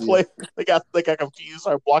was one play they got confused,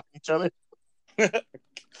 started blocking each other.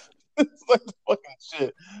 It's like fucking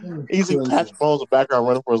shit. You see Patrick Mahomes in the background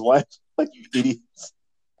running for his life, like you idiots.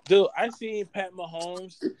 Dude, I seen Pat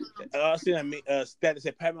Mahomes. I seen a stat that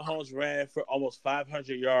said Pat Mahomes ran for almost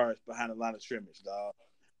 500 yards behind the line of scrimmage, dog.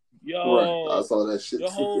 Yo, right. I saw that shit. The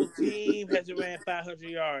whole team hasn't ran 500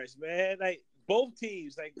 yards, man. Like both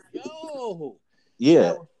teams, like yo.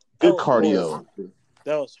 Yeah, good cardio.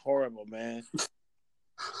 That was horrible, man.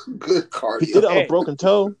 Good cardio. He did it on a broken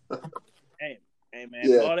toe. Hey, man,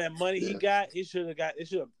 for all that money he got, he should have cut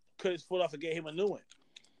his foot off and get him a new one.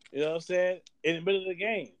 You know what I'm saying? In the middle of the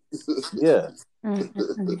game. Yeah.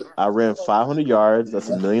 I ran 500 yards. That's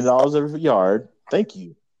 $1 million every yard. Thank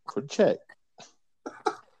you for the check.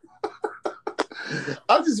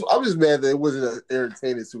 I'm just mad that it wasn't an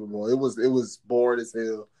entertaining Super Bowl. It was boring as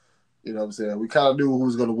hell. You know what I'm saying? We kind of knew who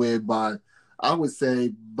was going to win by, I would say,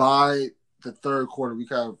 by the third quarter, we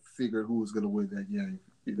kind of figured who was going to win that game.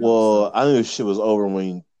 You know? Well, I knew this shit was over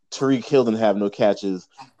when Tyreek Hill didn't have no catches.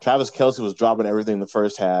 Travis Kelce was dropping everything in the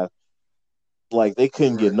first half. Like, they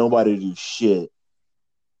couldn't get nobody to do shit.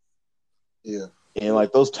 Yeah. And,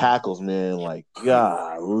 like, those tackles, man, like,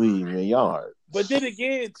 golly, man, y'all are. But then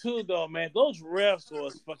again, too, though, man, those refs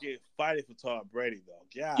was fucking fighting for Tom Brady, though.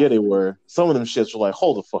 God. Yeah, they were. Some of them shits were like,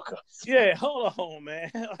 hold the fuck up. Yeah, hold on, man.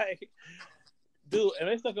 Like, dude, and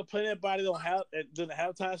they start complaining about it during the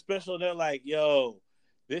halftime special, and they're like, yo,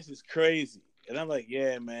 this is crazy. And I'm like,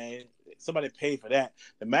 yeah, man, somebody paid for that.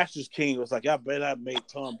 The Masters King was like, y'all better not make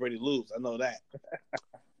Tom Brady lose. I know that.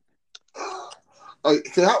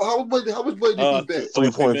 How much money did he bet?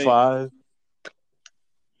 3.5.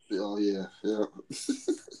 Oh, yeah.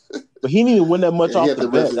 But he didn't even win that much off the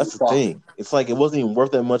bet. That's the thing. It's like it wasn't even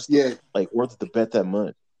worth that much. Worth it to bet that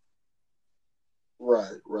much.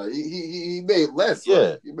 Right. He made less. Yeah,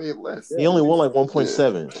 right? He made less. He only won like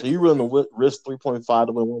 1.7. So you're willing to risk 3.5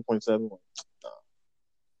 to win 1.7?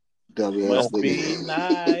 Must be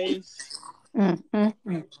nice.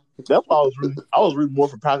 That's why I was rooting more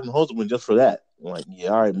for Patrick Mahomes to win just for that. I'm like, yeah,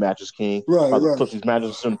 all right, Mattress King. Right. Put these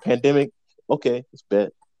mattresses in the pandemic. Okay, let's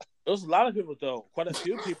bet. There was a lot of people, though. Quite a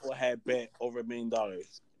few people had bet over $1 million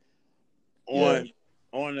on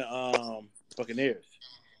the Buccaneers.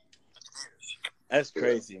 That's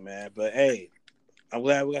crazy, man. But hey, I'm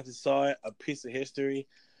glad we got to saw it. A piece of history.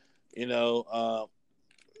 You know,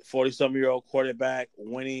 40-some-year-old quarterback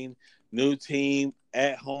winning, new team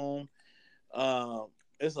at home.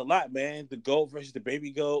 It's a lot, man. The GOAT versus the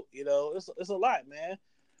baby GOAT. You know, it's a lot, man.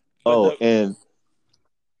 And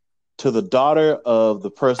to the daughter of the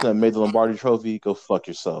person that made the Lombardi Trophy, go fuck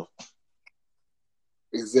yourself.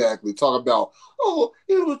 Exactly. Talk about,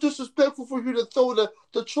 it was disrespectful for you to throw the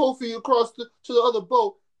trophy across to the other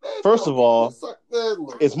boat. Man, first of all,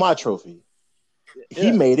 it's my trophy. Yeah.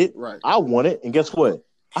 He made it. Right. I want it. And guess what?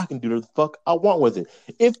 I can do the fuck I want with it.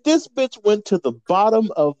 If this bitch went to the bottom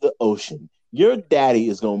of the ocean, your daddy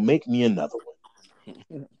is going to make me another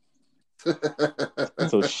one.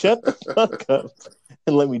 So shut the fuck up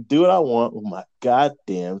and let me do what I want with my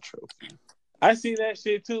goddamn trophy. I see that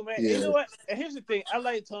shit too, man. Yeah. You know what? And here's the thing. I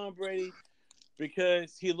like Tom Brady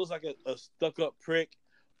because he looks like a stuck-up prick,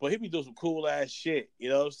 but he be doing some cool-ass shit. You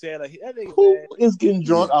know what I'm saying? Like, that nigga, who is getting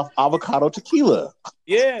drunk off avocado tequila?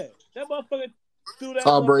 Yeah. That motherfucker threw that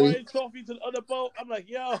Lombardi trophy to the other boat. I'm like,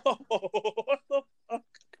 yo, what the fuck?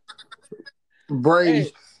 Brady.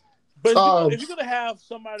 Hey, but if you're going to have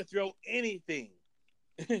somebody throw anything,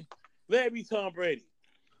 let it be Tom Brady.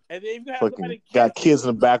 And then if you have somebody got kids in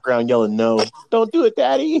the background yelling, no, don't do it,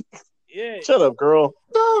 daddy. Yeah. Shut up, girl.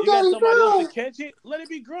 No, you got somebody else to catch it, let it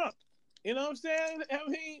be Grump. You know what I'm saying? I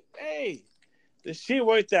mean, hey, the shit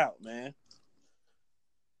worked out, man.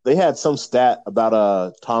 They had some stat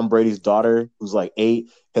about Tom Brady's daughter, who's like 8,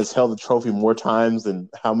 has held the trophy more times than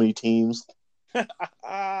how many teams? That's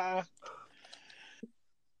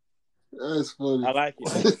funny. I like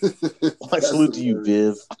it. I salute to you,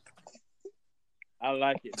 Viv. I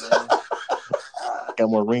like it, man. Got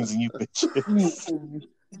more rings than you, bitch.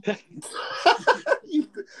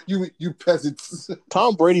 you peasants.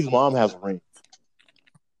 Tom Brady's mom has a ring.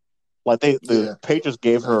 Like the Patriots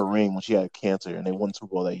gave her a ring when she had cancer, and they won the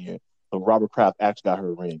Super Bowl that year. So Robert Kraft actually got her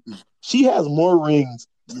a ring. She has more rings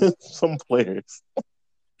than some players.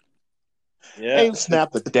 Yeah, ain't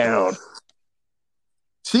snapped it down.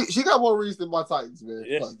 She got more rings than my Titans, man.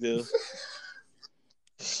 Yes, she does.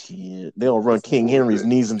 Shit, they'll run King Henry's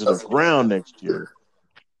knees into the ground next year.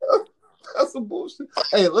 That's some bullshit.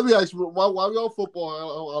 Hey, let me ask you, why we on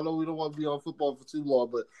football? I know we don't want to be on football for too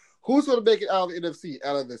long, but Who's going to make it out of the NFC?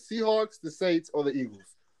 Out of the Seahawks, the Saints, or the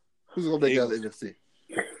Eagles? Who's going to make it out of the NFC?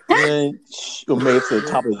 Man, gonna make it to the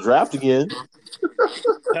top of the draft again.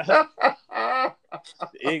 The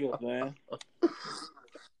Eagles, man.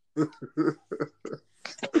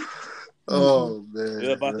 Oh man,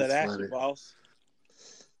 What about that action, funny. boss?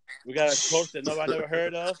 We got a coach that nobody never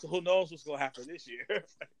heard of, so who knows what's gonna happen this year?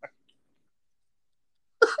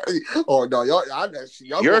 Oh no, y'all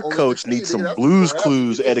your coach needs some Blues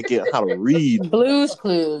Clues etiquette, how to read. Blues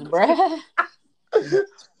Clues, bruh.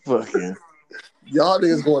 Fucking. Y'all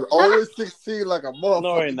niggas going 0-16 like a motherfucker.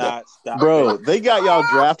 No, they're not. Stop. Bro, they got y'all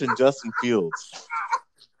drafting Justin Fields.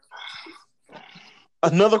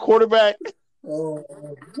 Another quarterback?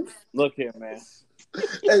 Look here, man.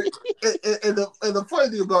 And the funny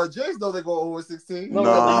thing about James, though, they go 0-16.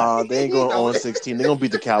 Nah, they ain't going 0-16. They're gonna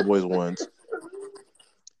beat the Cowboys once.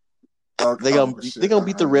 They gonna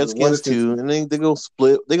beat the Redskins too, and they gonna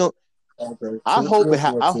split. They gonna. Okay. I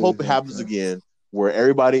hope it happens again, where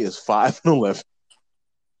everybody is 5-11.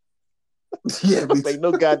 Yeah, Make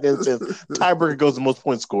no goddamn sense. Tiebreaker goes the most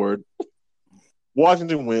points scored.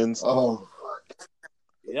 Washington wins. Oh,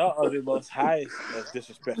 Y'all are the most highest of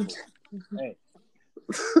disrespectful. Hey.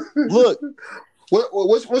 Look,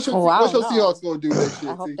 what's your Seahawks gonna do next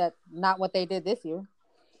year? I hope that's not what they did this year.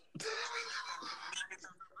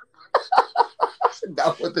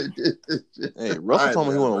 Not what they did this year. Hey, Russell told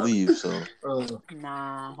me he want to leave, so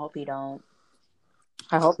Nah, I hope he don't.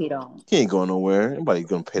 I hope he don't. he ain't going nowhere. Anybody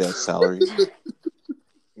gonna pay that salary?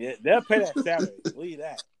 Yeah, they'll pay that salary. Leave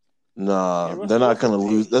that. Nah, they're not gonna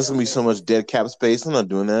lose. There's gonna be so much dead cap space. I'm not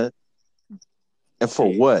doing that. And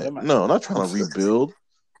for what? No, I'm not trying to rebuild.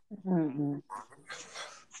 Mm-mm.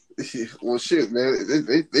 Well, shit,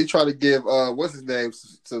 man. They try to give what's his name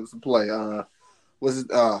some play. What's it?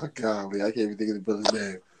 Oh God, man, I can't even think of the brother's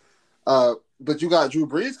name. But you got Drew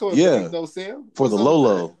Brees coming. Yeah, you know, Sam for the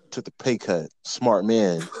Lolo took the pay cut. Smart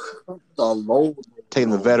man. The Lolo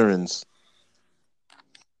taking the veterans.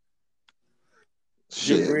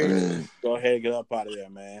 Shit, Drew I Brees, mean, go ahead and get up out of there,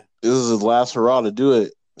 man. this is his last hurrah to do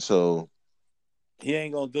it. So he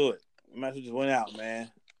ain't gonna do it. Might as well just went out, man.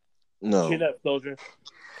 No. Chin up, soldier.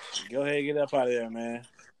 Go ahead and get up out of there, man.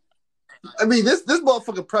 I mean, this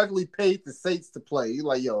motherfucker practically paid the Saints to play. He's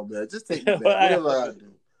like, yo, man, just take me back. Whatever I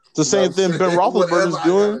do. It's the same thing Ben Roethlisberger's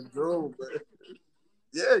doing.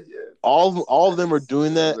 Yeah. All of them are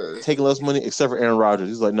doing that, taking less money, except for Aaron Rodgers.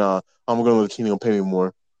 He's like, nah, I'm going to go to the team. They'll pay me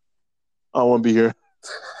more. I don't want to be here.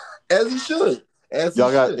 As he should.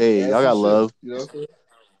 Y'all got love. You know what I'm saying?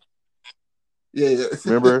 Yeah.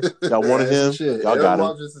 Remember, y'all wanted him. Y'all got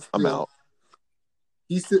him. I'm out.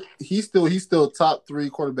 He's still top 3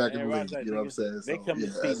 quarterback in the league. You know what I'm saying? They come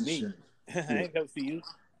to see me. I ain't come to see you.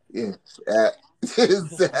 Yeah.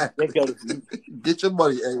 Exactly. Get your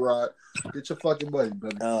money, A-Rod. Get your fucking money,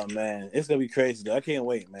 brother. Oh man, it's gonna be crazy though. I can't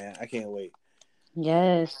wait, man. I can't wait.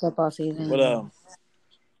 Yes, football season. But I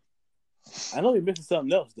know we're missing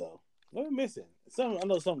something else though. What are we missing? I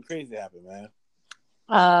know something crazy happened, man.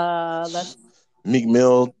 Let's. Meek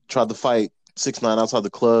Mill tried to fight 6ix9ine outside the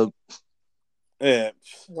club. Yeah.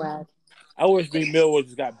 Wow. I wish Meek Mill would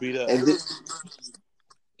just got beat up.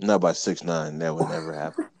 Not by 6ix9ine. That would never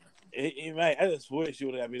happen. He might. I just wish he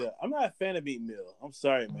would have got beat up. I'm not a fan of Meek Mill. I'm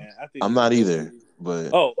sorry, man. I'm not either.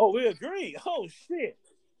 But we agree. Oh shit.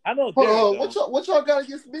 I know. What y'all got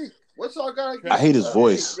against Meek? What y'all got against? I hate his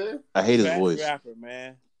voice. I hate his voice. Rapper,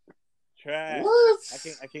 man. Trash. What?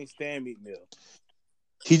 I can't stand Meek Mill.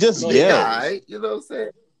 He just yells. You know what I'm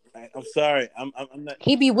saying? I'm sorry. I'm not.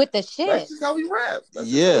 He be with the shit. That's just how he raps. But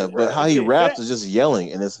how he raps is just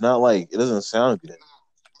yelling, and it's not like it doesn't sound good.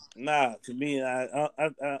 Nah, to me, I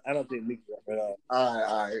don't think Meek rap at all.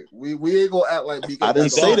 All right. We ain't gonna act like Meek. I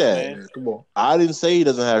didn't say that. Man. Come on. I didn't say he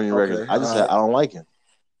doesn't have any records. I just said I don't like him.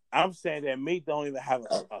 I'm saying that Meek don't even have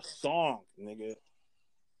a song, nigga.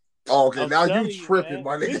 Oh, okay, now you tripping,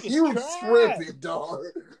 my nigga. You tripping, dog.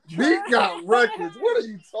 Meek got records. What are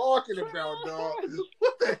you talking about, dog?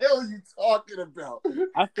 What the hell are you talking about?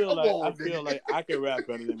 I feel like I can rap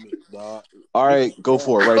better than Meek, dog. All right, go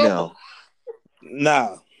for it right now.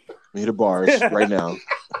 Nah. Me the bars right now.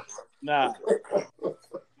 Nah.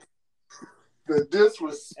 The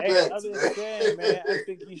disrespect. Hey, I'm just saying, man. I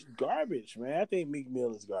think he's garbage, man. I think Meek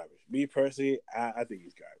Mill is garbage. Me personally, I think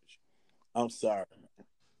he's garbage. I'm sorry.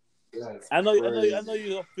 I know you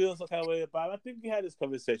don't feel some kind of way about it. I think we had this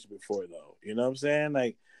conversation before, though. You know what I'm saying?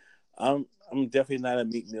 Like, I'm definitely not a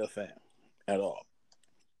Meek Mill fan at all.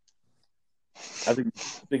 I think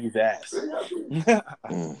he's ass.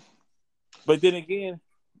 But then again,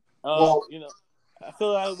 I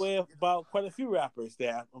feel that way about quite a few rappers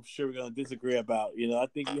that I'm sure we're gonna disagree about. You know, I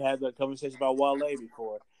think you had that conversation about Wale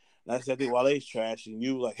before, and I said I think Wale's trash, and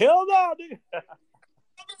you were like, hell no, nigga.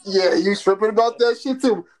 Yeah, you tripping about that shit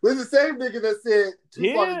too. We're the same nigga that said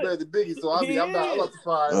Tupac is Yeah. better than Biggie, so I mean, I'm not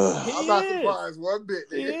surprised. Ugh. I'm not surprised one bit.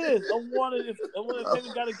 He is. I'm one of the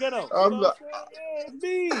niggas got a ghetto. You I'm know not. what I'm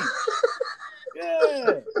saying? Yeah, it's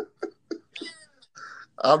me. Yeah.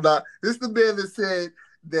 I'm not. This is the man that said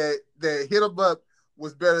that Hit 'Em Up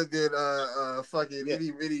was better than fucking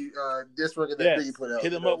any diss record that Biggie put out.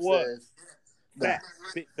 Hit 'Em Up was fat,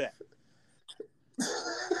 big fat,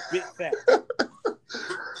 big fat.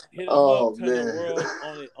 Hit 'Em Up turned the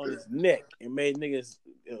world on his neck and made niggas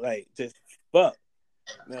like just fuck.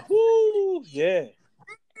 Now, whoo, yeah,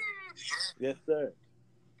 yes sir.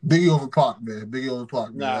 Biggie over Pac, man. Biggie over Pac,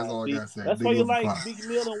 man. Nah, that's all I gotta say. That's Biggie why you over like Pac. Big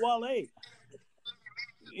Mill and Wale.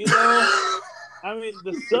 You know, I mean,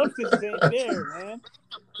 the substance ain't there, man.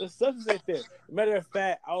 The substance ain't there. Matter of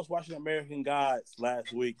fact, I was watching American Gods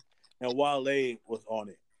last week, and Wale was on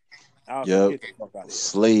it. I was like, get the fuck out of here.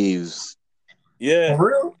 Slaves. Yeah. For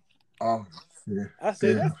real? Oh, yeah. I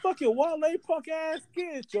said, that fucking Wale punk ass,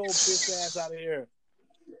 get your bitch ass out of here.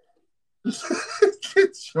 Get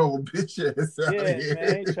your bitch ass out of here. Yeah, man,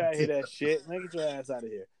 I ain't trying to hear that shit. Man, get your ass out of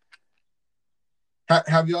here.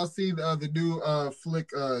 Have y'all seen the new flick,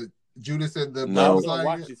 Judas and the No, I was gonna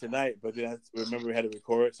watch it tonight, but then I remember we had to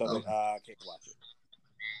record, so I was like, I can't watch it.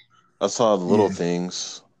 I saw the little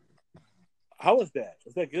things. How was that?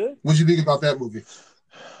 Was that good? What'd you think about that movie?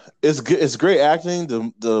 It's good. It's great acting.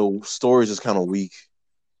 The story is just kind of weak.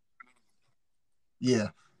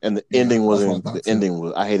 Yeah, and the ending wasn't. The ending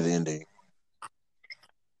was. I hated the ending.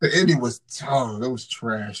 The ending was that was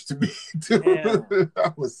trash to me.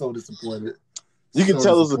 I was so disappointed. You can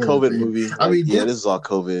tell it was a COVID movie. I mean, yeah, this is all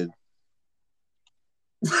COVID.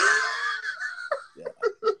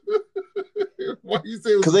 Why you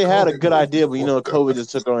say? Because they had a good idea, but COVID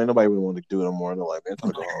just took on. Nobody really wanted to do it anymore. They're like, man,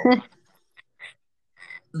 I'm gonna go home.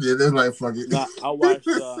 Yeah, they're like, fuck it. Nah, I watched.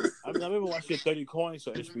 I remember watching 30 Coins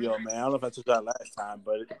on HBO, man. I don't know if I took that last time,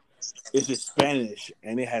 but it's in Spanish,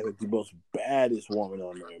 and it has the most baddest woman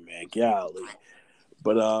on there, man. Golly.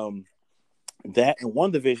 But that and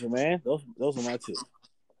WandaVision, man. Those are my two.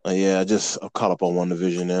 Yeah, I'm caught up on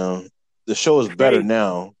WandaVision now. The show is better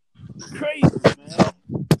now. Crazy, man.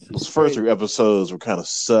 Those first 3 episodes were kind of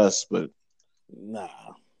sus, but nah.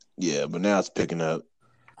 Yeah, but now it's picking up.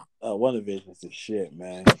 WandaVision is the shit,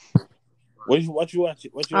 man. What you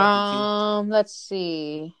watching? Let's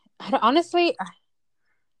see. Honestly,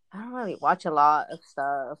 I don't really watch a lot of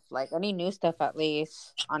stuff. Like any new stuff, at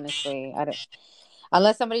least. Honestly, I don't.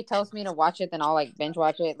 Unless somebody tells me to watch it, then I'll like binge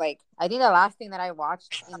watch it. Like I think the last thing that I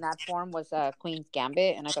watched in that form was Queen's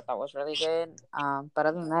Gambit, and I thought that was really good. But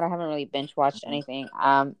other than that, I haven't really binge watched anything.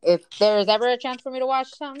 If there's ever a chance for me to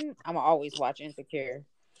watch something, I'm always watch Insecure.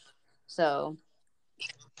 So.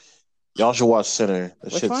 Y'all should watch Sinner.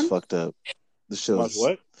 That Which shit's one? fucked up. The show's watch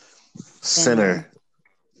what? Sinner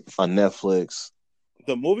on Netflix.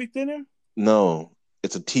 The movie Thinner? No,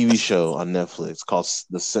 it's a TV show on Netflix called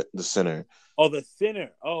The Sinner. Oh, The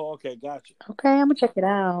Sinner. Oh, okay, gotcha. Okay, I'm gonna check it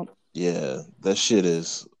out. Yeah, that shit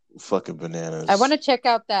is fucking bananas. I want to check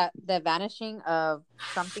out The Vanishing of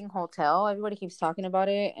Something Hotel. Everybody keeps talking about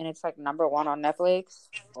it, and it's like number 1 on Netflix.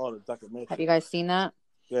 Oh, the documentary. Have you guys seen that?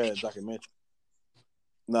 Yeah, the documentary.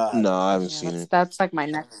 Nah, no, I haven't seen it. That's like my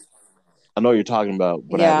next. I know what you're talking about,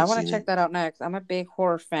 but I want to check that out next. I'm a big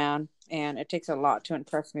horror fan, and it takes a lot to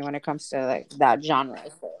impress me when it comes to like that genre.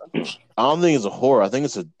 So. I don't think it's a horror. I think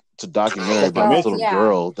it's a documentary about this little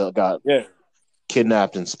girl that got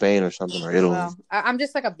kidnapped in Spain or something, or Italy. Well, I'm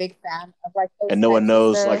just like a big fan of like those and no one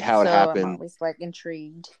knows stuff, like how it happened. I'm always like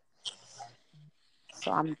intrigued.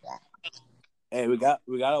 So I'm. Hey, we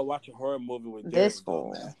gotta watch a horror movie with this Derek,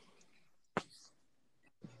 fool. Man.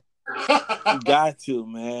 We got to,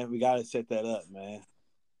 man. We gotta set that up, man.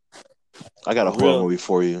 I got a horror movie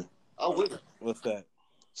for you. Oh, what's that?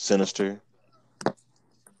 Sinister.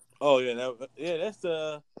 Oh yeah, that's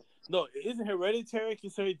the. No, isn't Hereditary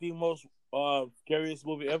considered the most scariest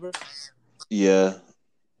movie ever? Yeah.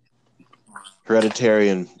 Hereditary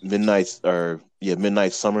and Midnight Summer,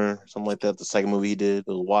 something like that. The second movie he did, it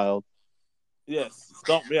was wild. Yes,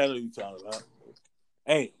 I know what you're talking about.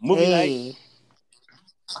 Hey, movie night.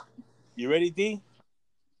 You ready, D?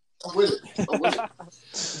 I'm with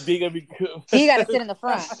it. D gonna be good. He gotta sit in the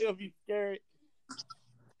front. He'll be scary.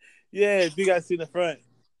 Yeah, D gotta sit in the front.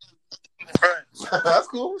 That's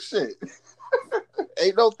cool. Shit.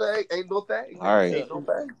 Ain't no thing. All right. Ain't no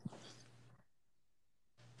thing.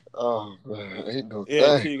 Oh man, ain't no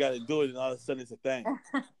thing. thing. You gotta do it, and all of a sudden it's a thing.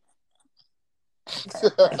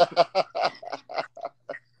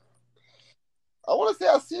 I want to say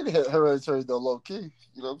I've seen Hereditary though, low key.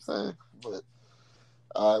 You know what I'm saying? But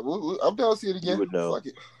I'm down to see it again. You would know. Fuck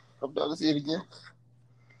it. I'm down to see it again.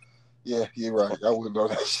 Yeah, you're right. I wouldn't know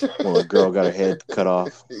that shit. When a girl got her head cut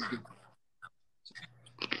off.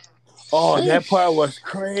 Oh, that part was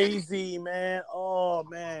crazy, man. Oh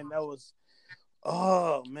man, that was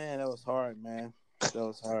hard, man. That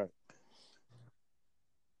was hard.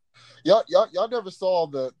 Y'all never saw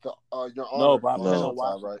the Your Honor? No, but I'm No. gonna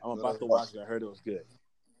watch it. Right? I'm about to watch it. I heard it was good.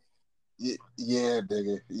 Yeah,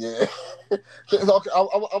 nigga. Yeah. Okay, I'm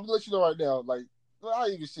gonna let you know right now. Like, I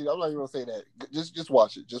ain't even shit. I'm not even gonna say that. Just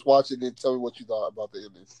watch it. Just watch it and then tell me what you thought about the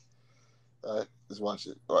ending. All right, just watch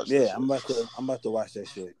it. Yeah, I'm about to watch that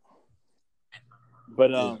shit.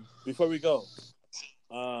 But before we go,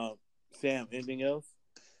 Sam, anything else?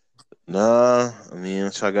 Nah, I mean,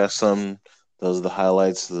 I got some. Those are the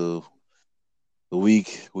highlights of the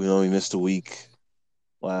week. We only missed a week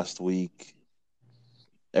last week.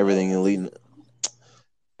 Everything leading up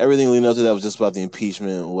to that was just about the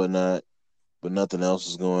impeachment and whatnot, but nothing else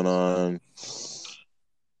was going on.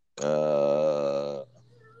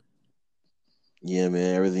 Yeah,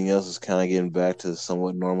 man, everything else is kind of getting back to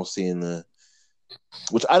somewhat normalcy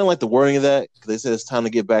which I don't like the wording of that, because they said it's time to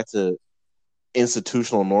get back to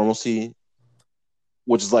institutional normalcy,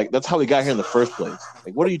 which is like, that's how we got here in the first place.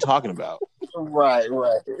 Like, what are you talking about? Right.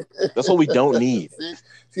 That's what we don't need.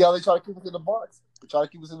 See how they try to keep us in the box? They try to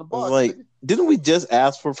keep us in the box. Like, nigga. didn't we just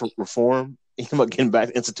ask for reform? You know about getting back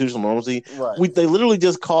to institutional normalcy? Right. They literally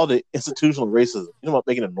just called it institutional racism. You know about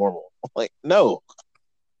making it normal? Like, no.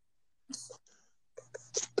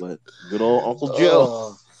 But good old Uncle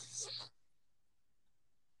Joe.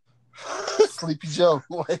 Sleepy Joe.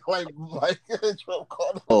 like Trump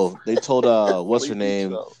called him. Oh, they told what's her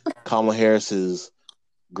name? Joe. Kamala Harris's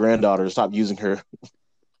granddaughter to stop using her.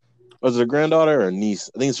 Was it a granddaughter or a niece?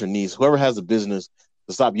 I think it's her niece. Whoever has the business,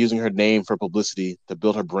 to stop using her name for publicity to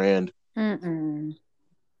build her brand. Wow.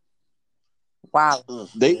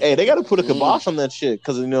 They got to put a kibosh on that shit,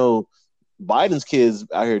 because Biden's kids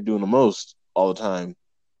out here doing the most all the time.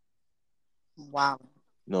 Wow.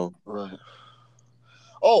 No. Right.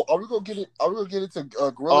 Oh, are we gonna get it? Are we gonna get into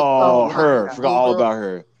Gorilla? Oh, her. Forgot all about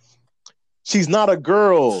her. She's not a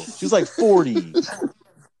girl. She's like 40.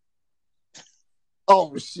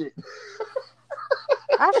 Oh shit.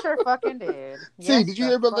 I sure fucking did. See, did you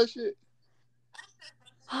hear about that shit?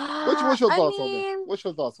 What's your thoughts on that? What's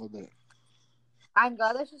your thoughts on that? I'm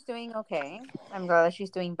glad that she's doing okay. I'm glad that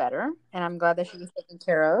she's doing better, and I'm glad that she was taken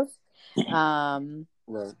care of.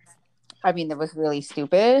 Right. I mean, it was really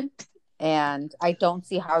stupid, and I don't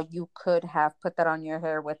see how you could have put that on your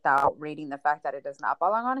hair without reading the fact that it does not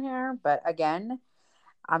belong on hair. But again,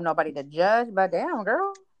 I'm nobody to judge. But damn,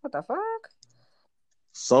 girl, what the fuck?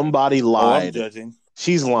 Somebody lied. I'm judging.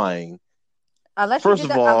 She's lying. Unless she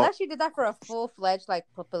did that for a full-fledged like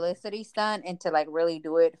publicity stunt and to like really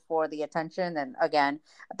do it for the attention, then again,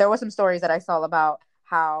 there were some stories that I saw about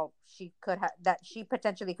how she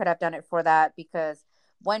potentially could have done it for that, because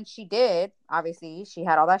when she did, obviously she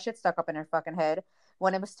had all that shit stuck up in her fucking head.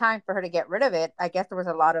 When it was time for her to get rid of it, I guess there was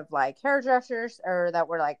a lot of like hairdressers that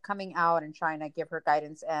were like coming out and trying to give her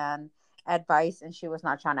guidance and advice, and she was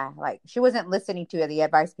not trying to she wasn't listening to the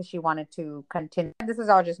advice because she wanted to continue. This is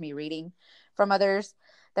all just me reading from others,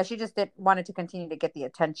 that she just wanted to continue to get the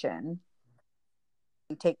attention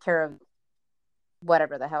and take care of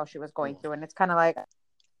whatever the hell she was going through. And it's kind of like,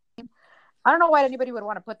 I don't know why anybody would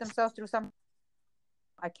want to put themselves through something.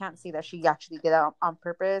 I can't see that she actually did that on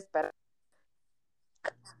purpose, but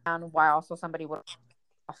and why also somebody would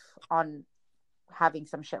on having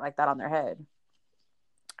some shit like that on their head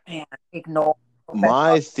and ignore.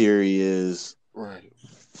 My theory is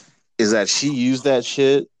that she used that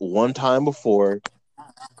shit one time before,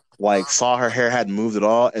 like saw her hair hadn't moved at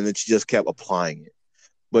all, and then she just kept applying it.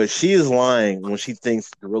 But she is lying when she thinks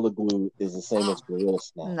Gorilla Glue is the same as Gorilla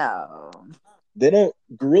Snot. No.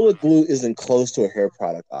 Gorilla Glue isn't close to a hair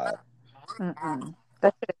product aisle.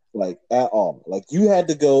 Like, at all. Like, you had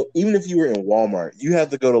to go, even if you were in Walmart, you had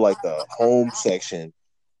to go to, like, the home section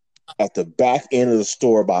at the back end of the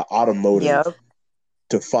store by automotive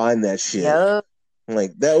to find that shit. Yep.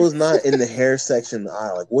 Like, that was not in the hair section of the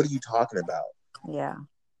aisle. Like, what are you talking about? Yeah.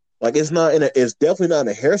 Like, it's definitely not in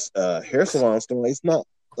a hair salon store. Like, it's not,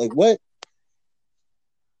 like, what?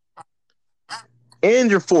 And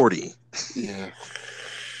you're 40. Yeah.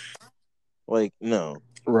 Like, no.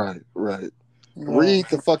 Right. Read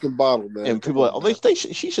the fucking bottle, man. And people are like,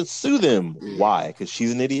 she should sue them. Yeah. Why? Because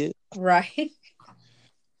she's an idiot? Right.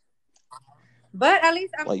 But at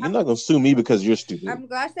least you're not gonna sue me because you're stupid. I'm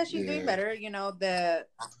glad that she's doing better. You know, I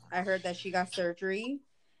heard that she got surgery,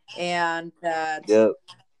 and for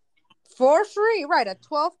free, right? A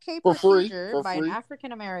 12K procedure by an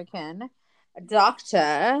African American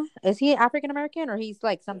doctor. Is he African American or he's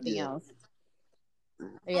like something else?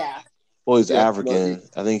 Yeah. Well, he's African.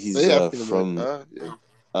 I think he's from.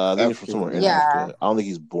 I think he's from somewhere in Africa. I don't think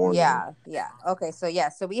he's born there. Yeah. Okay, so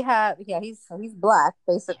we have he's black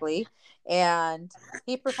basically, and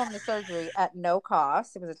he performed the surgery at no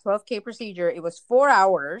cost. It was a 12K procedure. It was 4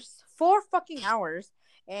 fucking hours,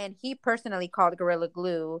 and he personally called Gorilla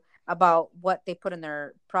Glue about what they put in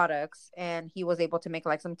their products, and he was able to make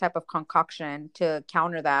like some type of concoction to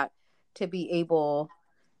counter that, to be able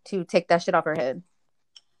to take that shit off her head.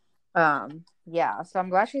 So I'm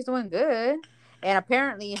glad she's doing good. And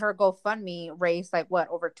apparently her GoFundMe raised like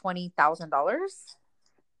over $20,000.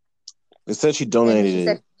 It said she donated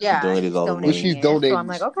it. She donated all the money. She's donated. So I'm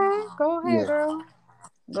like, okay, go ahead, girl.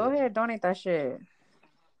 Go ahead, donate that shit.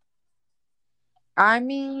 I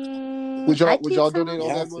mean, would y'all donate all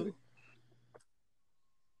that money?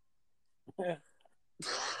 Yeah.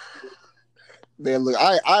 Man, look,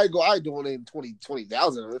 I donate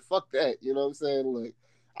 20,000. Fuck that. You know what I'm saying? Look,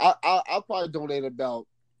 I'll probably donate about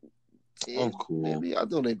 10. I'm cool. Maybe I'll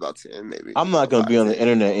donate about 10. Maybe. I'm not gonna be on the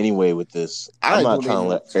internet anyway with this. I'm not trying to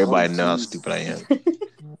let everybody know how stupid I am.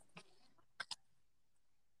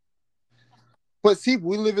 But see,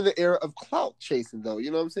 we live in the era of clout chasing, though. You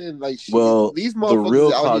know what I'm saying? Like, these the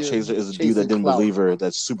real clout chaser is a dude that didn't believe her,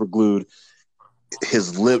 that super glued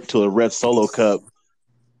his lip to a red Solo cup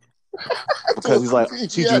because he's like,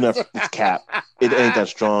 she's doing that. It's cap. It ain't that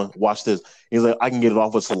strong. Watch this. He's like, I can get it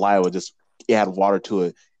off with saliva. Just add water to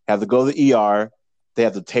it. Have to go to the ER. They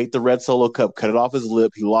have to take the red Solo cup, cut it off his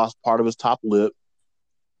lip. He lost part of his top lip.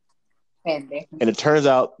 And it turns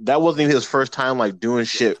out that wasn't even his first time like doing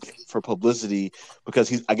shit for publicity,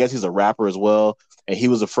 because I guess he's a rapper as well, and he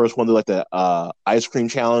was the first one to like the ice cream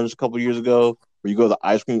challenge a couple years ago, where you go to the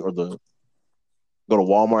ice cream or go to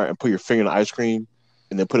Walmart and put your finger in the ice cream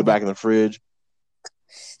and then put it back in the fridge.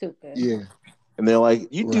 Stupid. Yeah. And they're like,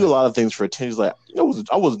 you do a lot of things for attention. He's like, I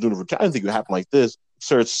wasn't doing it for attention. I didn't think it would happen like this.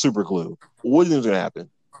 Sir, it's super glue. What do you think is going to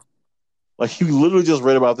happen? Like, you literally just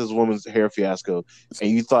read about this woman's hair fiasco, and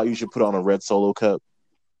you thought you should put on a red Solo cup,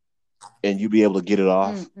 and you'd be able to get it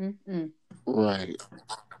off. Right.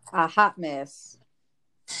 A hot mess.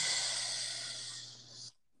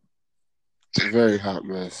 A very hot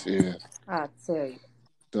mess, yeah. I tell you.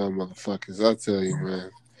 Dumb motherfuckers, I tell you, man.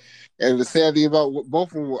 And the sad thing about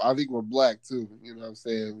both of them, I think we're black too. You know what I'm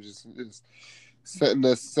saying? Just setting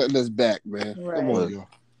us back, man. Right. Come on, y'all.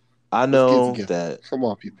 I know that. Come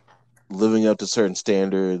on, people. Living up to certain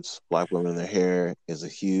standards, black women in their hair is a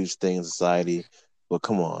huge thing in society. But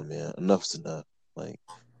come on, man, enough's enough. Like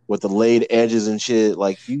with the laid edges and shit,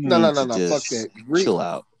 like you need to just fuck that. Chill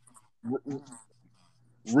out.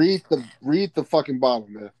 Read the fucking bottle,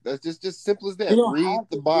 man. That's just simple as that. Read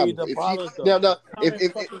the bottle.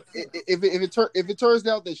 If it turns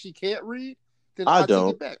out that she can't read, then I'll take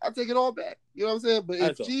it back. I'll take it all back. You know what I'm saying?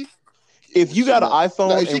 But if you got an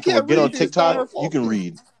iPhone and can get on TikTok, you can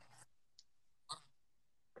read.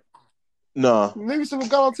 Nah. Maybe someone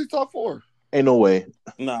got on TikTok for her. Ain't no way.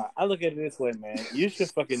 Nah, I look at it this way, man. You should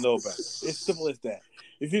fucking know better. It's simple as that.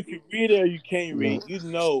 If you can read it or you can't read, you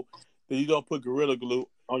know that you don't put Gorilla Glue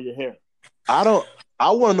on your hair. I want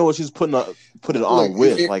to know what she's put it on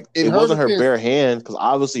with. It wasn't her bare hand, because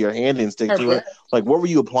obviously her hand didn't stick to it. Like, what were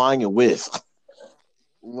you applying it with?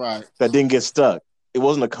 Right. That didn't get stuck. It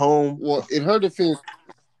wasn't a comb. Well, in her defense,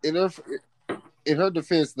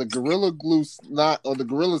 the Gorilla Glue snot or the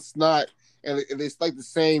Gorilla snot, and it's like the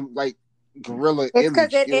same like Gorilla image. It's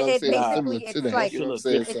because it basically it's like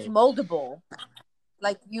it's moldable.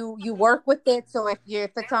 Like you work with it, so if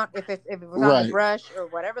it was on a brush or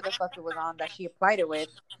whatever the fuck it was on that she applied it with,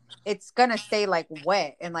 it's gonna stay like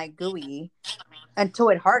wet and like gooey until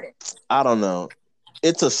it hardens. I don't know.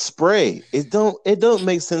 It's a spray. It don't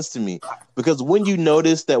make sense to me, because when you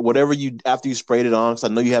notice that whatever after you sprayed it on, because I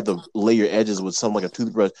know you have to lay your edges with something like a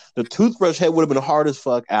toothbrush. The toothbrush head would have been hard as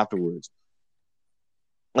fuck afterwards.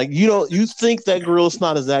 Like, you think that Gorilla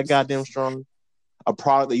Snot is that goddamn strong? A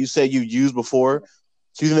product that you said you used before,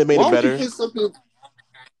 so you think they made it better?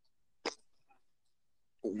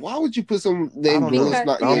 Why would you put some name Gorilla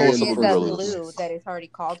Snot? I don't know what's up with glue that is already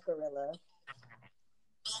called Gorilla.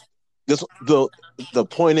 The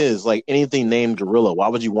point is, like, anything named Gorilla, why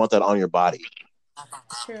would you want that on your body?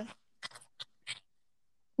 True.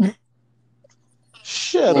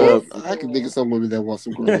 Shut up. I can think of some women that want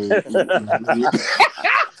some Gorilla.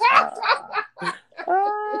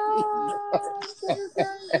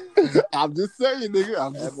 I'm just saying, nigga.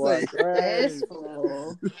 I'm just saying.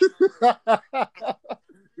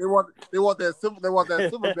 They want that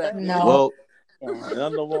silver back. No. Well,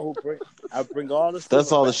 I'm the one who bring all the.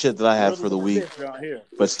 That's all the back. shit that I have for the week.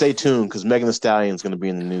 But stay tuned because Megan Thee Stallion is going to be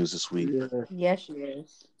in the news this week. Yeah. Yes, she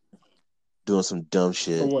is. Doing some dumb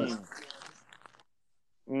shit.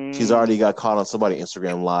 Mm. She's already got caught on somebody's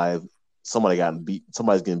Instagram live. Somebody's getting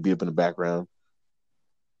beat up in the background.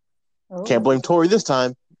 Oh. Can't blame Tori this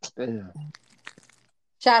time. Damn.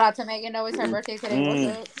 Shout out to Megan. No, it's her birthday today.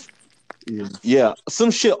 What's up? Yeah,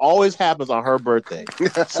 some shit always happens on her birthday.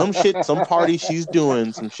 Some party she's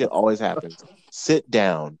doing, some shit always happens. Sit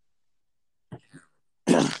down.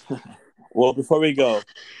 Well, before we go,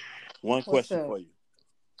 one question for you.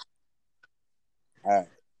 All right.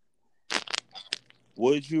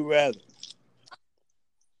 Would you rather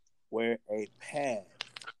wear a pad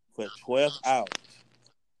for 12 hours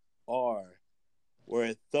or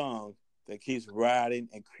wear a thong that keeps riding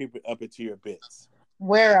and creeping up into your bits?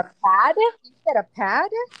 Wear a pad? You said a pad?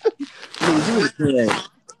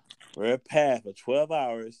 Wear a pad for 12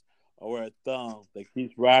 hours or wear a thong that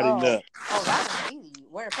keeps riding up. Oh, that's easy.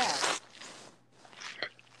 Wear a pad.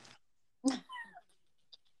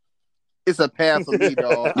 It's a pad for me,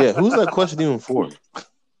 dog. Yeah, who's that question even for?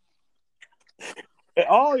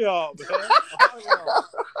 All y'all, man. All y'all.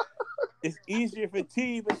 It's easier for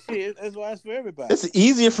T, but shit, that's why it's for everybody. It's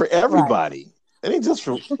easier for everybody. Right. It ain't just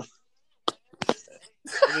for.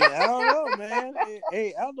 I mean, I don't know, man.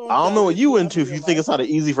 Hey, I don't know what you into if you think it's not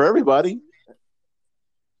easy for everybody.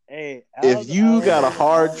 Hey, if you got a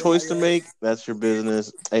hard choice to make, that's your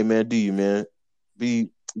business. Hey, man, do you, man? Be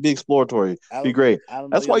exploratory. Be great.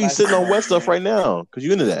 That's why you sitting on wet stuff right now, because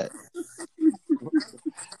you into that.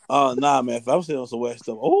 Oh, nah, man. If I'm sitting on some wet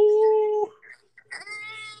stuff, oh,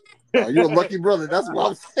 you're a lucky brother. That's what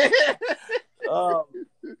I'm saying.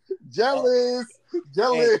 Jealous.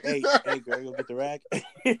 Hey, girl, you gonna get the rack?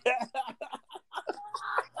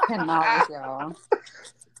 Cannot, y'all.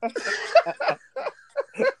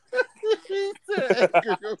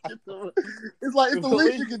 It's like it's the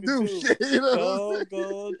least you can do. Shit, you know?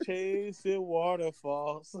 Go chasing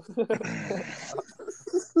waterfalls.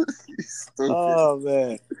 Oh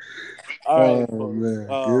man! All right, man.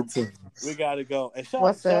 Good times. We gotta go. And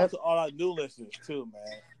shout out to all our new listeners too,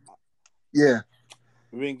 man. Yeah,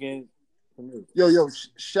 we've been getting. Yo!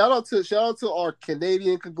 Shout out to our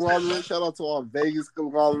Canadian conglomerate. Shout out to our Vegas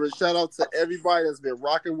conglomerate. Shout out to everybody that's been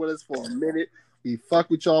rocking with us for a minute. We fuck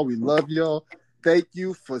with y'all. We love y'all. Thank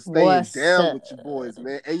you for staying down with your boys,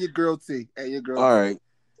 man, and your girl T. All right.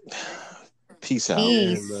 Peace out.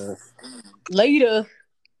 Peace. Later.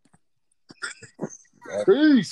 Peace.